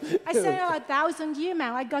enthusiasm. I sent out 1,000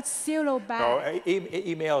 emails. I got 0 back. No,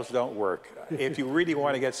 emails don't work. If you really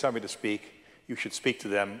want to get somebody to speak, you should speak to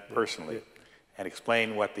them personally. and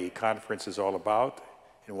explain what the conference is all about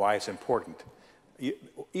and why it's important.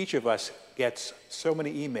 Each of us gets so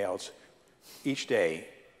many emails each day,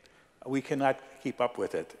 we cannot keep up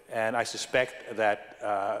with it. And I suspect that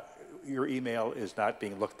your email is not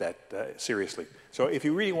being looked at seriously. So if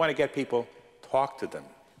you really want to get people, talk to them.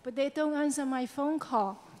 But they don't answer my phone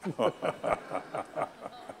call.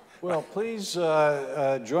 Well, please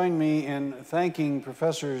join me in thanking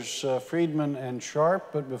Professors Friedman and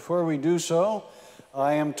Sharp. But before we do so,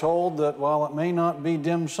 I am told that while it may not be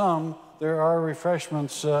dim sum, there are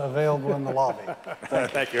refreshments available in the lobby.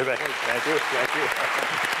 Thank you. Thank you. Thank you.